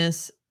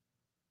divisiveness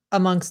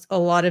amongst a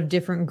lot of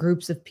different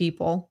groups of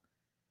people,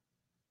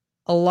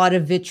 a lot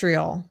of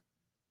vitriol.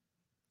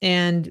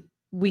 And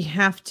we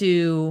have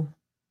to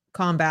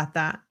combat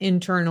that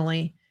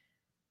internally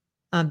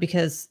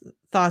because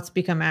thoughts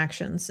become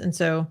actions. And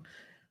so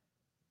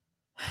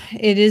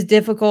it is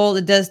difficult.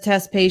 It does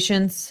test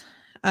patience.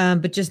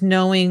 But just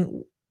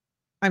knowing,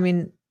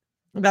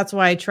 that's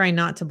why I try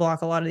not to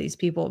block a lot of these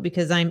people,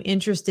 because I'm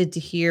interested to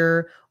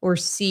hear or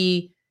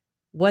see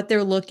what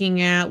they're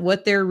looking at,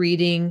 what they're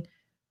reading.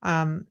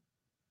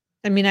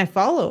 I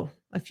follow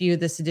a few of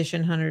the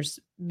sedition hunters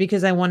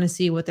because I want to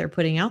see what they're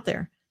putting out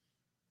there.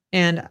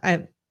 And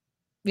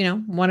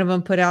one of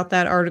them put out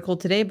that article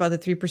today about the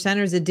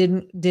 3%ers. It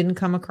didn't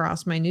come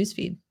across my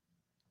newsfeed.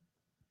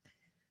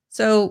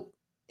 So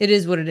it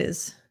is what it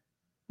is.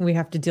 We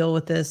have to deal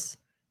with this.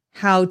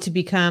 How to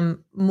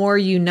become more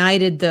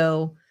united,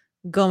 though,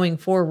 going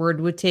forward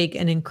would take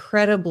an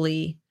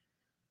incredibly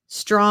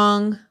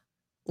strong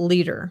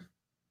leader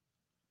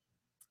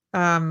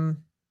that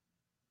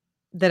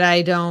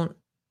I don't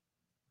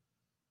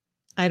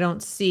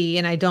see,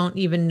 and I don't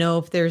even know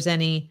if there's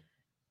any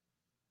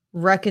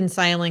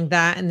reconciling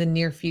that in the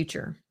near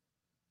future.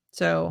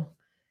 So,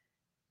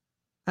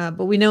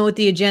 but we know what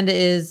the agenda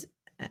is,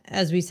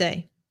 as we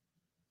say.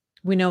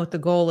 We know what the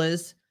goal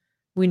is.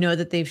 We know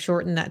that they've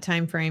shortened that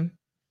time frame.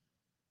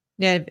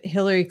 Yeah,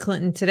 Hillary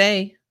Clinton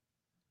today,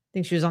 I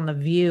think she was on The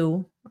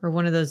View or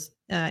one of those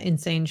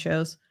insane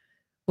shows,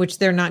 which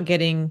they're not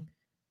getting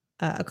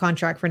a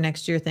contract for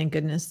next year, thank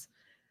goodness.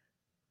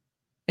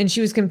 And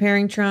she was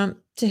comparing Trump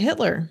to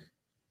Hitler.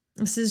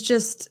 This is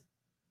just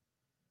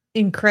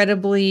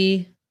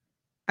incredibly,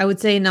 I would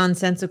say,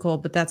 nonsensical,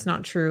 but that's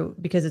not true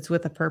because it's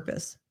with a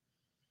purpose.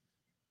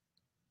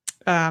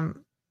 So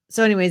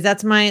anyways,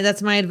 that's my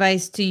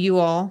advice to you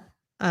all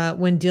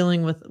when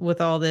dealing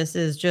with all this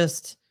is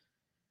just,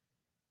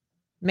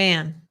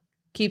 man,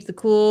 keep the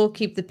cool,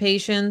 keep the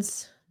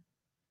patience.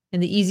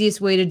 And the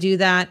easiest way to do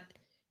that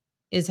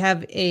is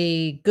have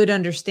a good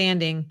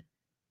understanding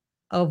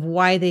of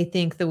why they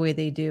think the way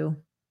they do.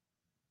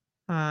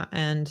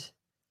 And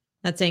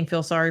not saying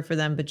feel sorry for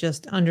them, but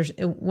just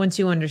once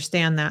you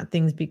understand that,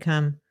 things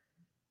become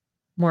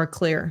more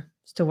clear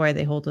as to why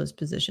they hold those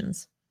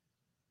positions.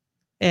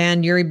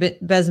 And Yuri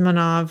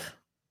Bezmenov,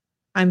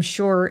 I'm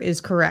sure, is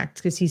correct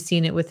because he's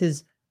seen it with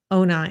his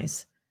own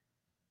eyes.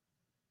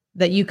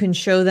 That you can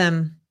show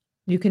them,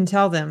 you can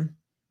tell them,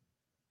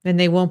 and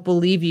they won't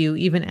believe you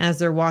even as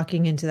they're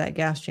walking into that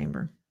gas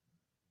chamber.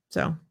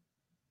 So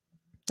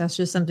That's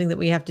just something that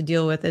we have to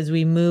deal with as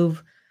we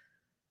move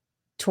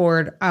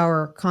toward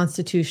our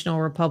constitutional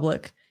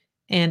republic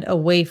and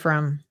away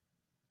from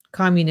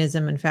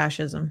communism and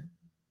fascism,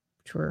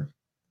 which we're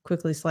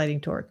quickly sliding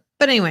toward.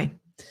 But anyway,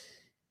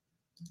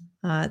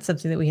 it's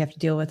something that we have to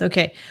deal with.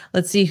 Okay,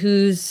 let's see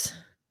who's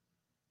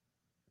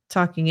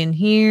talking in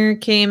here.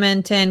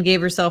 KMN10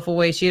 gave herself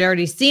away. She'd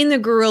already seen the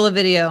gorilla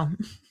video.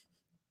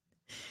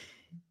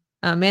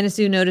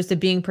 Manisu noticed a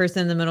being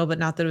person in the middle, but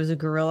not that it was a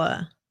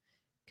gorilla.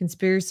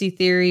 Conspiracy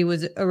theory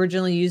was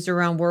originally used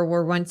around World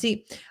War I.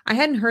 See, I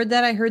hadn't heard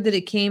that. I heard that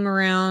it came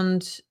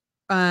around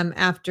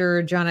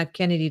after John F.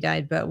 Kennedy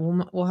died, but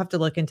we'll have to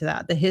look into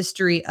that. The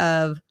history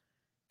of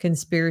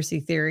conspiracy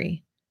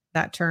theory,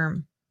 that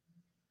term.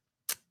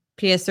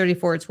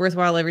 PS34, it's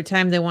worthwhile every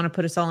time they want to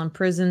put us all in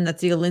prison.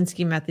 That's the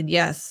Alinsky method.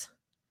 Yes.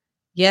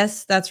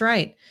 Yes, that's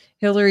right.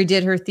 Hillary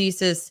did her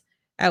thesis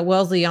at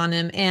Wellesley on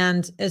him.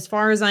 And as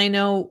far as I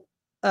know,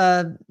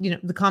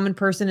 the common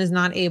person is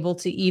not able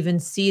to even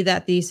see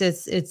that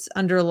thesis. It's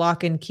under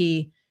lock and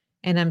key.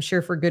 And I'm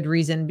sure for good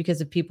reason, because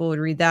if people would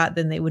read that,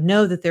 then they would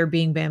know that they're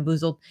being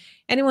bamboozled.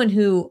 Anyone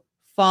who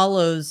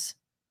follows,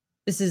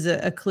 this is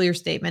a clear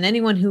statement.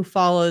 Anyone who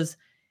follows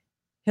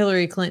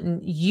Hillary Clinton,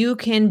 you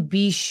can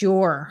be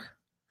sure.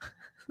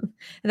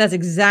 And that's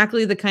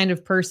exactly the kind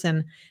of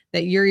person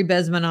that Yuri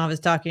Bezmenov is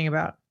talking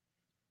about.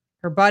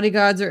 Her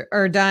bodyguards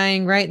are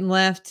dying right and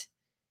left.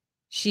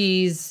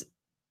 She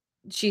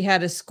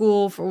had a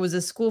school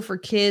for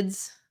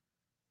kids.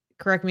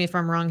 Correct me if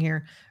I'm wrong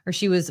here. Or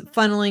she was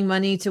funneling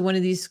money to one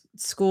of these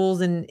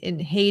schools in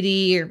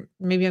Haiti, or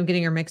maybe I'm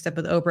getting her mixed up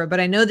with Oprah, but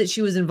I know that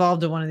she was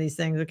involved in one of these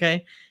things.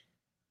 Okay.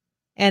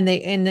 And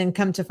then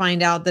come to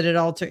find out that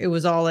it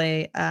was all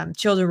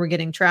children were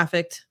getting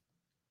trafficked.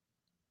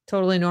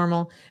 Totally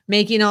normal.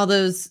 Making all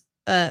those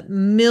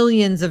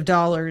millions of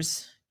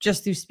dollars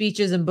just through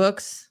speeches and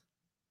books.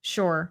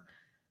 Sure.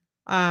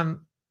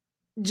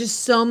 Just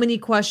so many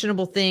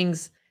questionable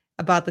things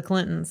about the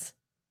Clintons,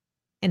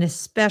 and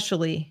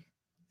especially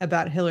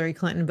about Hillary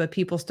Clinton, but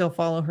people still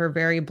follow her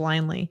very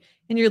blindly.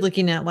 And you're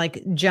looking at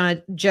like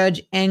Judge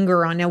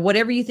Engeron. Now,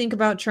 whatever you think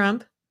about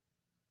Trump,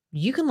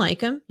 you can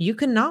like him, you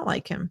can not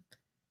like him.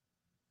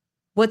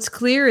 What's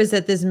clear is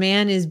that this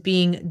man is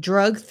being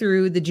drugged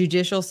through the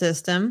judicial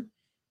system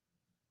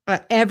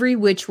every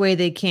which way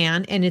they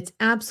can, and it's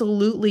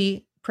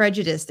absolutely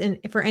prejudiced. And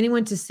for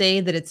anyone to say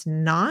that it's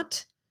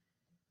not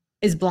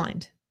is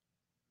blind.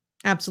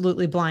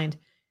 Absolutely blind.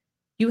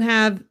 You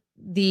have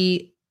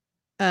the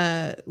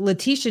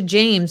Letitia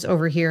James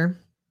over here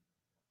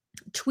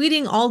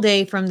tweeting all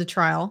day from the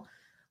trial.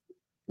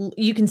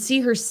 You can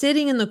see her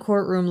sitting in the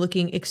courtroom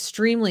looking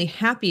extremely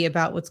happy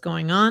about what's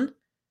going on.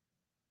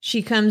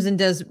 She comes and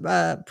does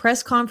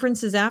press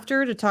conferences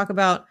after to talk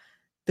about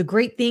the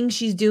great things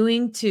she's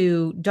doing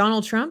to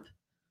Donald Trump.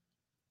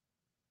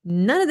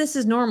 None of this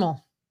is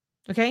normal.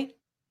 Okay.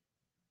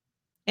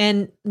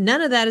 And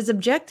none of that is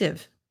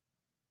objective.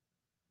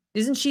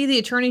 Isn't she the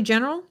attorney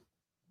general?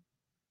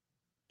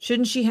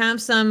 Shouldn't she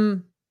have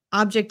some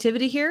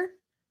objectivity here?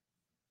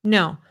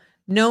 No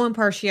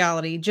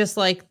impartiality, just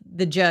like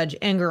the judge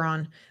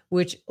Engeron,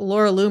 which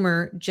Laura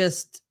Loomer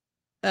just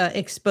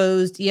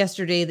exposed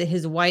yesterday, that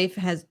his wife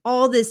has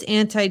all this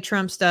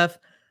anti-Trump stuff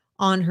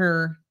on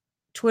her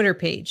Twitter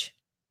page.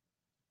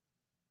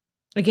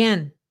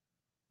 Again,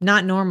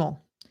 not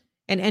normal.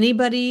 And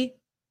anybody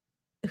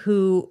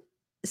who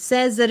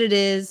says that it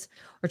is,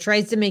 or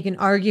tries to make an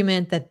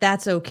argument that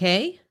that's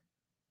okay,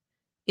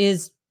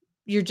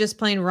 you're just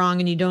plain wrong,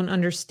 and you don't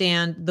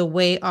understand the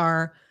way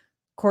our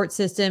court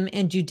system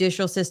and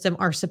judicial system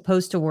are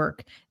supposed to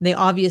work. They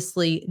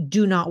obviously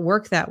do not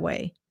work that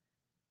way.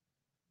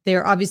 They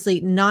are obviously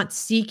not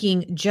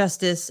seeking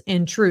justice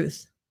and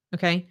truth.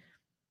 Okay.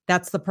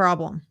 That's the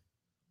problem.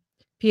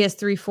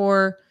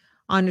 PS34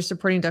 on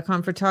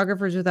supporting.com.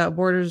 Photographers Without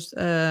Borders,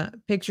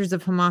 pictures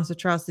of Hamas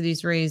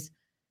atrocities raise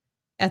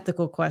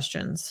ethical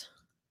questions.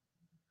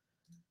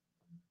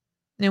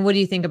 And what do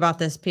you think about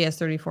this,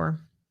 PS34?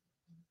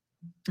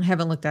 I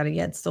haven't looked at it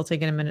yet. It's still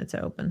taking a minute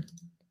to open.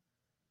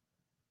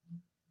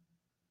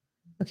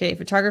 Okay,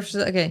 photographers.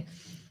 Okay.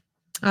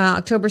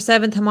 October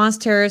 7th, Hamas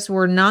terrorists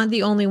were not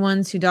the only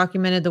ones who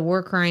documented the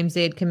war crimes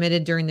they had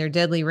committed during their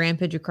deadly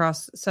rampage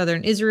across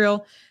southern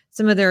Israel.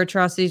 Some of their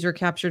atrocities were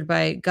captured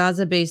by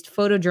Gaza-based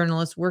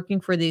photojournalists working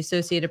for the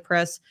Associated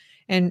Press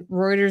and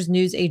Reuters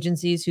news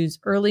agencies, whose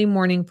early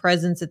morning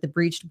presence at the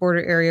breached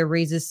border area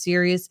raises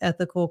serious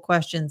ethical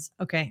questions.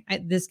 Okay,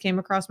 this came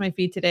across my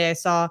feed today. I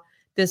saw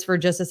this for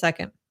just a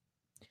second.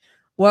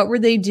 What were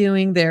they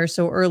doing there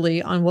so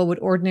early on what would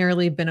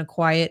ordinarily have been a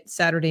quiet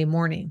Saturday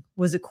morning?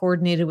 Was it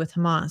coordinated with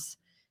Hamas?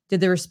 Did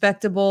the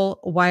respectable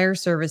wire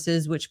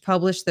services, which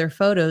published their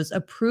photos,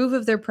 approve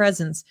of their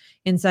presence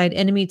inside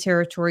enemy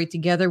territory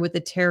together with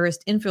the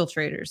terrorist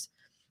infiltrators?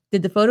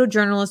 Did the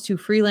photojournalists who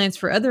freelance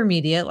for other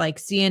media like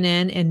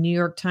CNN and New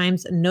York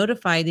Times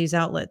notify these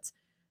outlets?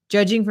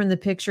 Judging from the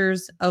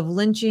pictures of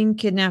lynching,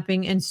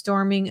 kidnapping, and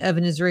storming of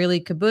an Israeli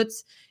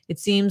kibbutz, it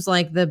seems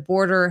like the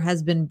border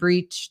has been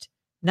breached,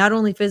 not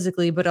only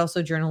physically, but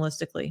also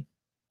journalistically.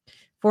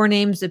 4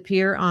 names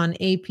appear on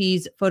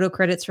AP's photo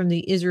credits from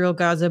the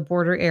Israel-Gaza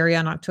border area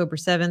on October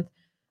 7th.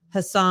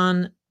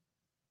 Hassan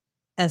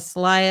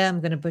Eslaya,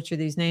 I'm going to butcher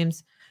these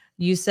names,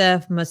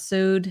 Youssef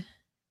Masood,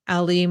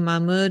 Ali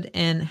Mahmoud,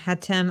 and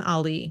Hatem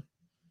Ali.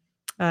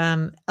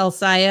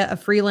 Elsaya, a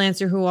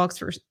freelancer who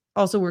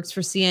also works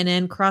for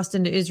CNN, crossed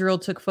into Israel,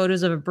 took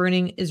photos of a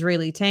burning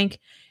Israeli tank,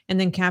 and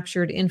then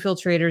captured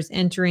infiltrators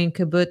entering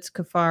Kibbutz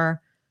Kfar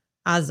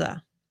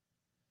Aza.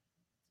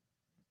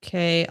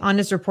 Okay,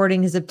 Honest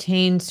Reporting has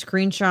obtained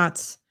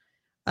screenshots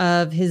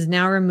of his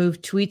now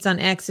removed tweets on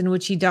X in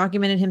which he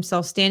documented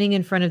himself standing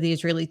in front of the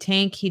Israeli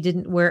tank. He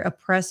didn't wear a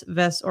press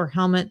vest or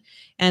helmet,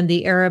 and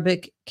the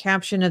Arabic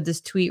caption of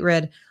this tweet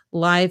read,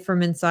 "Live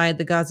from inside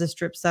the Gaza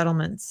Strip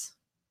settlements."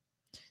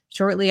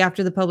 Shortly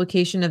after the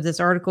publication of this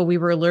article, we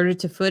were alerted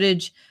to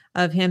footage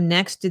of him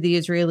next to the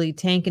Israeli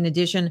tank. In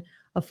addition,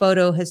 a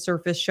photo has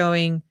surfaced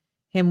showing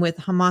him with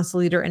Hamas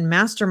leader and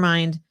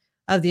mastermind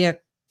of the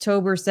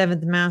October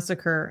 7th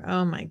massacre.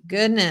 Oh my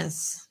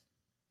goodness.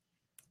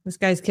 This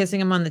guy's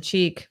kissing him on the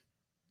cheek.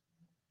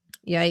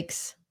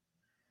 Yikes.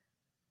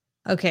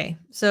 Okay,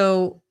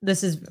 so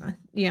this is,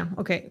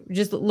 okay.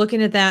 Just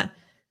looking at that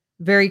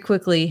very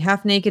quickly,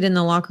 half naked in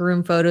the locker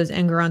room photos,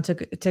 Engeron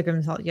took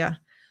himself. Yeah.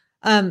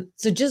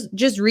 So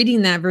just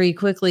reading that very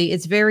quickly,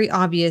 it's very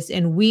obvious,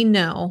 and we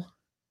know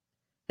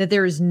that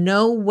there is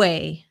no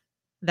way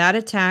that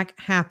attack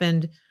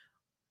happened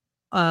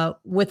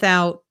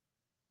without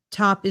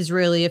top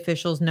Israeli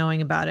officials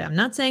knowing about it. I'm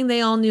not saying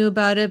they all knew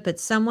about it, but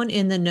someone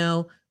in the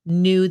know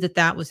knew that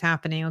that was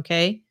happening,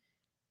 okay?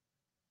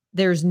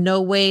 There's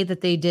no way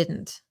that they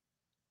didn't.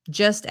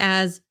 Just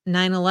as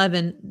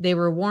 9/11, they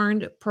were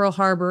warned, Pearl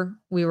Harbor,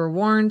 we were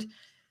warned.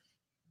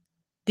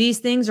 These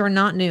things are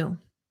not new.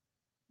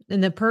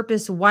 And the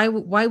purpose, why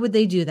would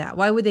they do that?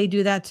 Why would they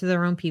do that to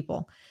their own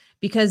people?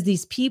 Because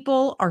these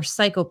people are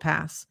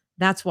psychopaths.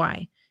 That's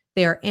why.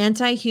 They are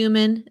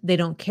anti-human. They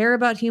don't care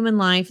about human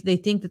life. They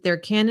think that they're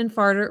cannon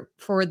fodder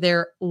for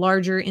their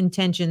larger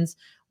intentions,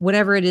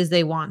 whatever it is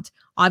they want.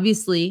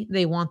 Obviously,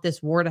 they want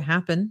this war to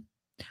happen.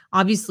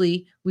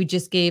 Obviously, we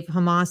just gave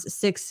Hamas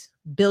 $6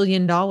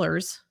 billion.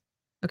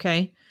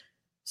 Okay.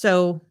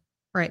 So,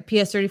 right.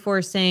 PS34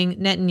 is saying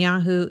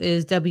Netanyahu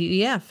is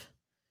WEF.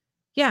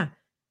 Yeah.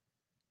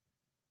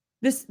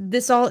 This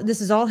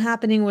is all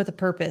happening with a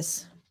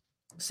purpose.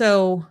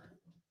 So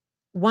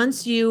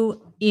once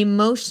you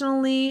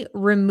emotionally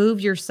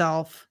remove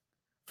yourself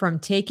from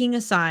taking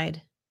a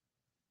side,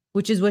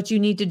 which is what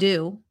you need to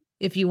do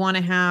if you want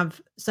to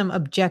have some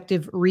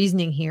objective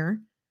reasoning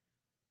here,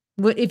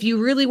 if you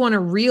really want to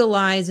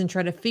realize and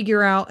try to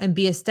figure out and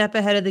be a step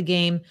ahead of the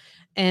game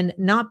and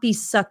not be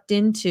sucked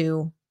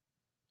into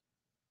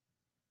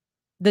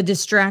the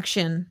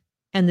distraction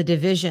and the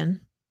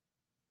division,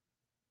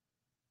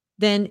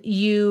 then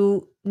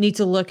you need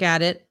to look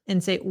at it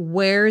and say,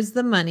 where's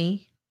the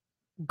money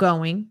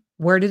going?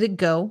 Where did it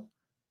go?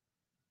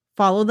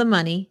 Follow the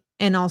money.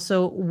 And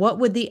also, what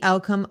would the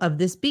outcome of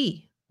this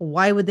be?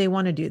 Why would they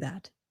want to do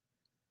that?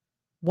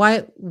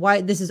 Why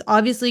this is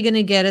obviously going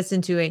to get us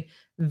into a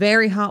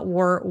very hot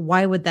war.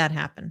 Why would that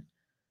happen?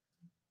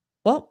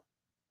 Well,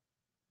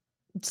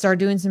 start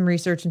doing some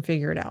research and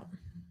figure it out.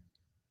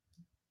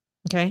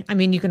 Okay. I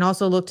mean, you can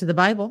also look to the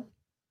Bible.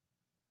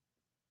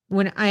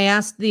 When I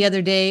asked the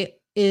other day,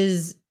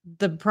 is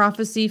the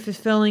prophecy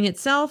fulfilling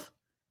itself?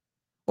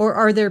 Or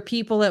are there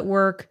people at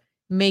work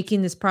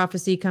making this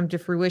prophecy come to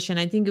fruition?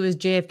 I think it was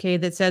JFK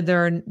that said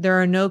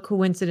there are no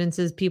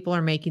coincidences. People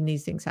are making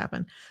these things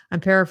happen. I'm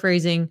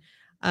paraphrasing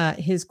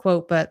his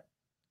quote, but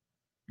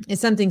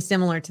it's something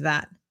similar to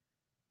that,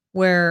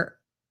 where,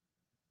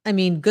 I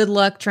mean, good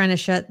luck trying to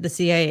shut the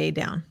CIA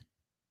down,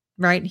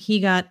 right? He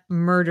got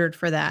murdered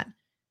for that.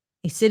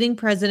 A sitting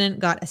president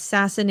got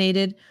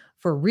assassinated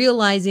for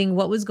realizing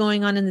what was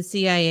going on in the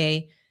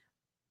CIA.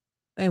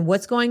 And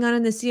what's going on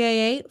in the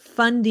CIA?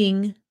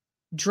 Funding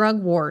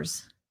drug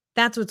wars.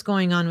 That's what's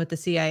going on with the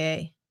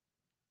CIA.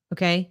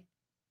 Okay.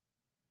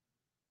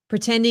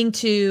 Pretending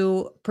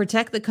to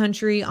protect the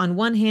country on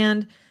one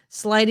hand,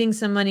 sliding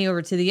some money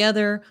over to the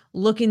other,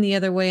 looking the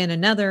other way in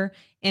another.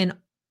 And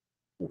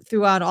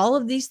throughout all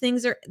of these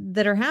things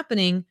that are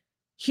happening,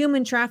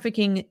 human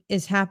trafficking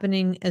is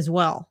happening as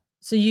well.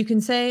 So you can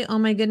say, oh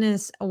my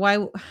goodness,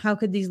 how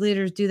could these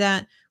leaders do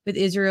that with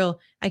Israel?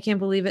 I can't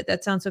believe it.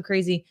 That sounds so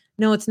crazy.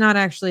 No, it's not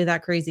actually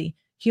that crazy.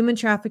 Human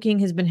trafficking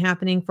has been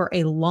happening for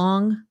a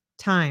long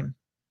time.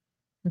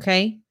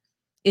 Okay.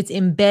 It's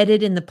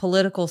embedded in the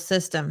political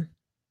system.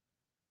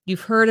 You've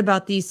heard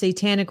about these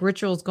satanic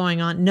rituals going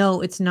on.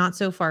 No, it's not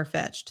so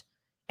far-fetched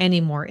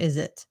anymore, is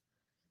it?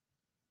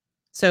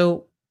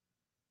 So,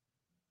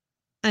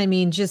 I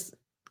mean, just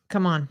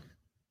come on.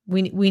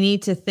 We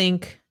need to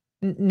think.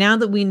 Now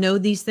that we know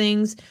these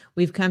things,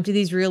 we've come to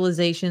these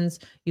realizations.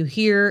 You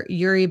hear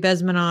Yuri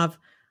Bezmenov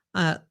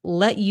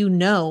let you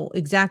know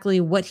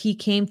exactly what he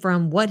came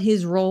from, what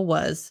his role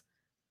was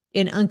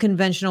in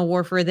unconventional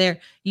warfare there.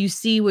 You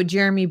see what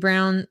Jeremy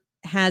Brown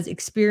has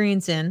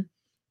experience in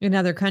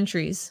other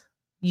countries.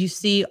 You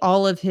see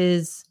all of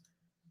his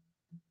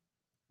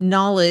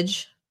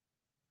knowledge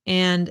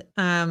And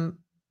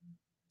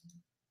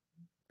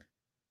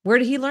where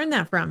did he learn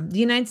that from? The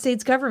United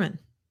States government.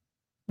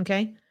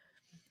 Okay.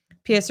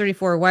 PS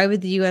 34. Why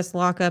would the U.S.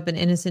 lock up an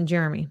innocent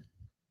Jeremy?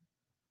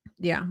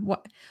 Yeah.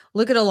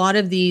 Look at a lot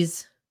of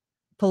these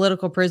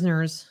political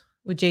prisoners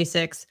with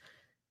J6.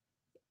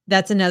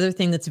 That's another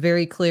thing that's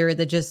very clear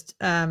that just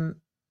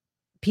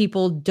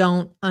people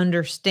don't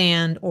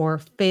understand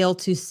or fail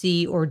to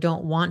see or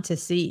don't want to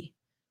see.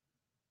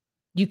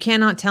 You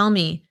cannot tell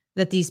me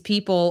that these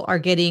people are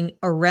getting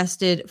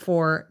arrested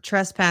for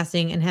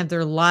trespassing and have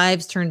their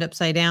lives turned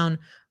upside down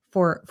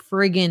for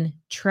friggin'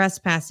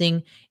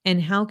 trespassing. And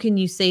how can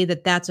you say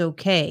that that's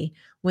okay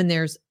when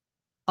there's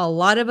a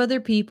lot of other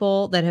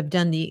people that have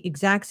done the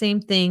exact same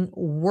thing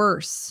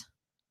worse?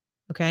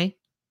 Okay.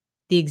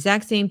 The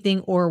exact same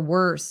thing or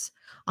worse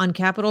on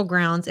Capitol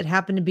grounds. It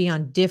happened to be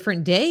on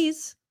different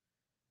days,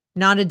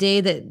 not a day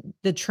that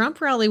the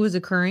Trump rally was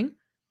occurring,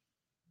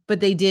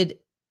 but they did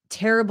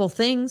terrible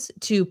things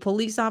to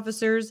police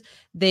officers.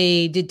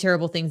 They did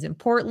terrible things in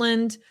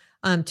Portland,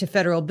 to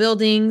federal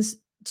buildings,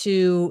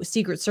 to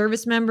Secret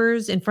Service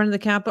members in front of the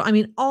Capitol. I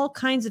mean, all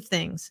kinds of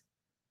things.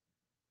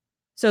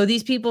 So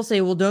these people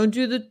say, well, don't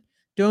do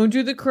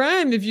the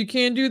crime if you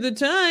can't do the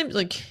time.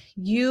 Like,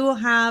 you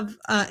have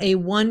a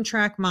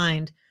one-track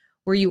mind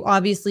where you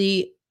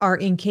obviously are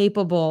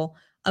incapable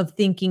of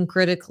thinking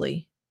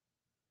critically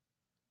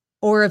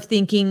or of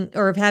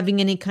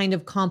having any kind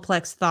of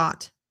complex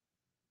thought.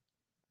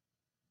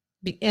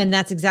 And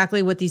that's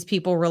exactly what these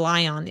people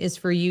rely on, is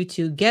for you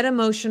to get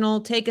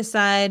emotional, take a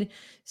side,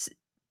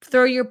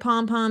 throw your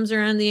pom-poms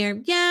around the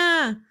air.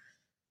 Yeah.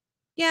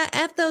 Yeah.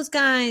 F those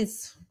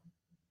guys,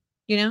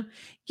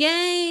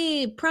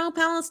 yay,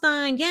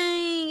 pro-Palestine.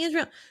 Yay,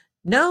 Israel.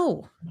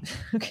 No.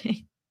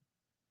 Okay.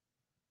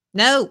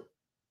 No,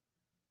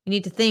 you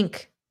need to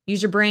think,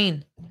 use your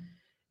brain.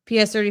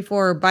 PS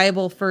 34,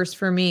 Bible first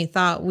for me,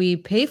 thought we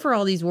pay for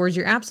all these wars.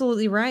 You're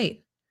absolutely right.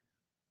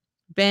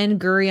 Ben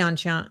Gurion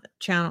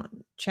channel,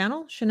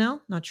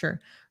 Chanel, not sure.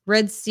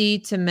 Red Sea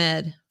to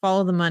Med,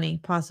 follow the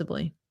money,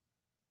 possibly.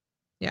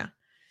 Yeah.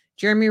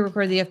 Jeremy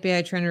recorded the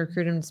FBI trying to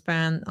recruit him to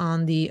spy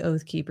on the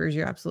Oath Keepers.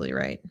 You're absolutely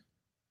right.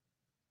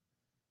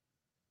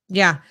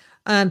 Yeah.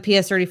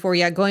 PS 34.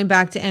 Yeah. Going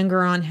back to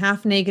Engeron,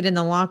 half naked in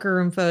the locker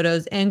room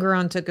photos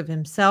Engeron took of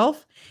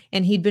himself,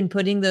 and he'd been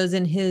putting those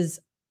in his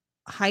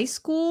high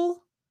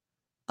school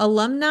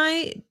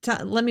alumni.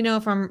 Let me know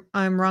if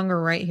I'm wrong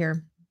or right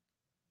here.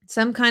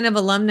 Some kind of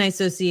alumni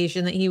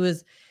association that he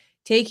was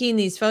taking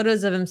these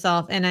photos of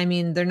himself. And I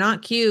mean, they're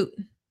not cute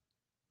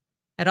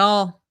at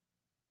all.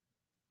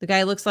 The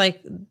guy looks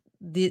like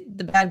the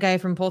bad guy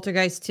from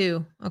Poltergeist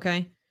 2.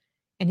 Okay.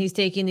 And he's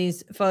taking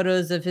these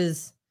photos of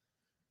his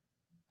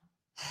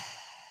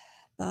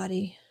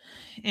body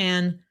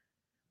and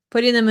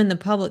putting them in the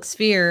public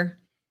sphere.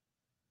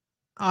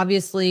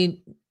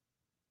 Obviously,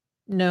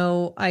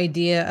 no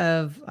idea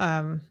of,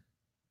 what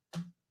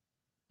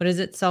is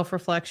it?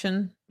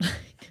 Self-reflection?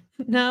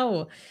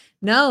 No,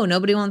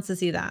 nobody wants to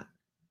see that.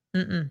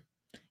 And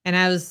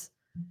I was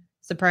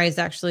surprised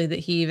actually that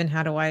he even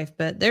had a wife,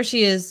 but there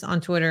she is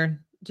on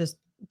Twitter, just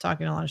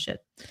talking a lot of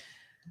shit.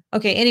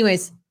 Okay.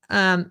 Anyways,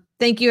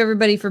 thank you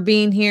everybody for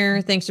being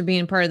here. Thanks for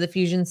being part of the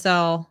Fusion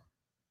Cell.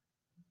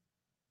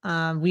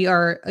 We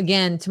are,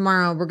 again,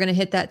 tomorrow, we're going to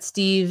hit that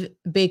Steve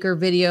Baker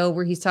video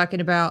where he's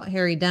talking about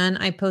Harry Dunn.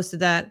 I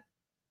posted that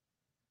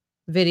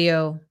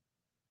video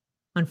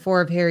on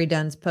 4 of Harry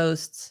Dunn's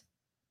posts.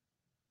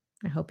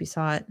 I hope you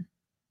saw it.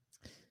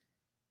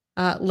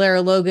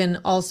 Lara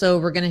Logan, also,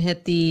 we're going to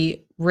hit the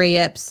Ray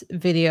Epps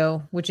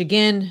video, which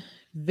again,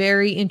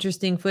 very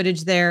interesting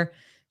footage there.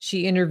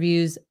 She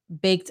interviews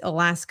Baked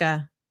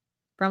Alaska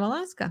from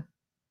Alaska.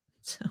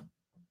 So,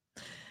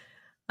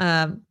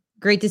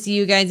 great to see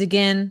you guys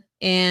again,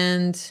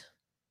 and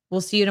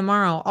we'll see you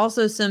tomorrow.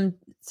 Also, some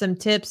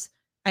tips.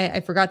 I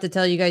forgot to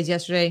tell you guys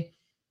yesterday.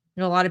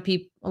 A lot of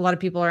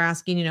people are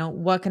asking,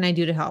 what can I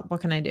do to help?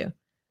 What can I do?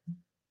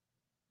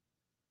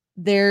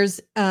 There's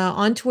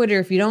on Twitter,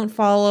 if you don't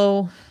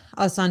follow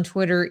us on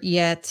Twitter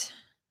yet,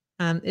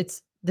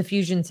 it's the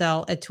Fusion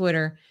Cell at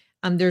Twitter.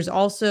 There's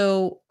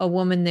also a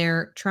woman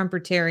there,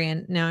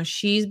 Trumpertarian. Now,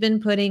 she's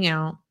been putting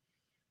out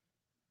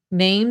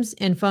names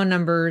and phone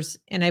numbers,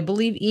 and I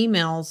believe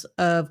emails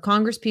of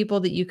Congress people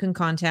that you can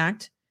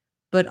contact,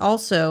 but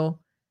also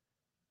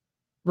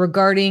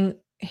regarding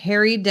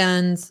Harry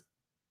Dunn's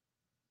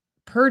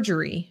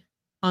perjury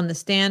on the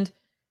stand.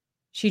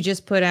 She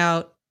just put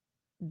out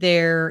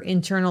their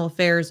internal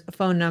affairs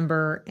phone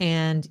number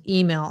and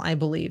email, I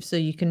believe. So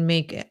you can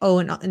make it. Oh,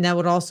 and that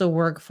would also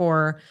work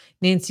for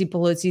Nancy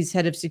Pelosi's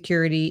head of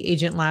security,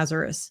 Agent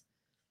Lazarus.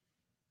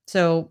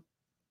 So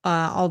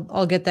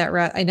I'll get that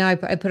right. I know I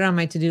put it on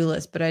my to-do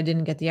list, but I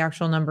didn't get the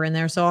actual number in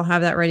there. So I'll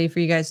have that ready for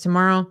you guys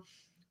tomorrow,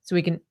 so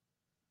we can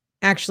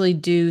actually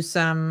do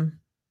some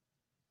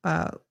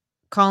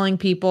calling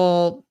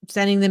people,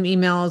 sending them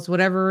emails,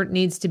 whatever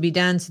needs to be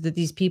done so that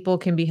these people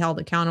can be held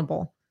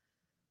accountable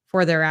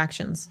for their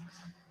actions.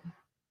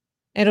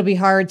 It'll be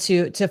hard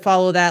to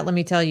follow that, let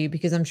me tell you,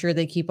 because I'm sure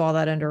they keep all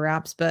that under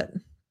wraps, but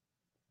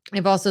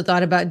I've also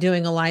thought about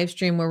doing a live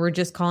stream where we're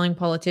just calling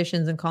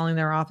politicians and calling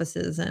their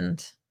offices,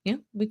 and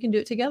we can do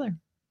it together.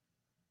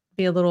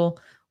 Be a little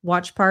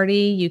watch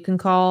party. You can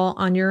call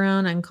on your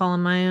own. I can call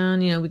on my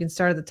own. We can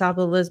start at the top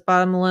of the list,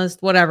 bottom of the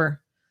list,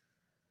 whatever.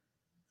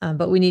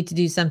 But we need to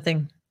do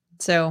something.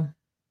 So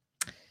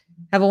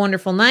have a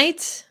wonderful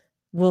night.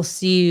 We'll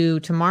see you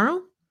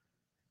tomorrow.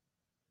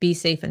 Be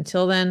safe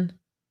until then.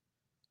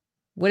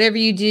 Whatever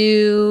you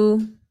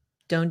do,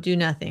 don't do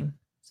nothing.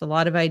 There's a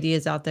lot of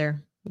ideas out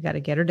there. We got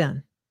to get her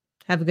done.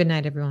 Have a good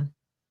night, everyone.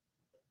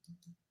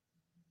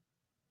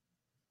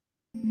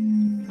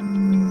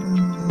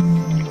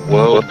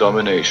 World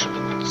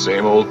domination.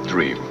 Same old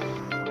dream.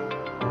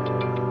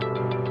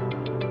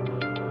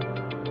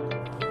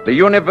 The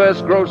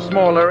universe grows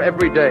smaller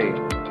every day.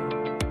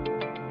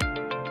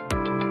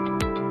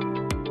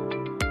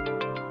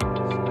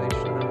 This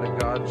nation under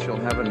God shall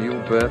have a new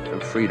birth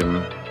of freedom,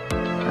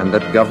 and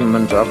that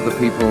government of the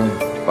people,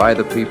 by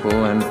the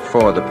people, and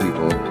for the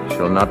people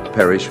shall not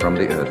perish from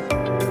the earth.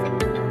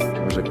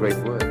 It was a great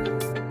word.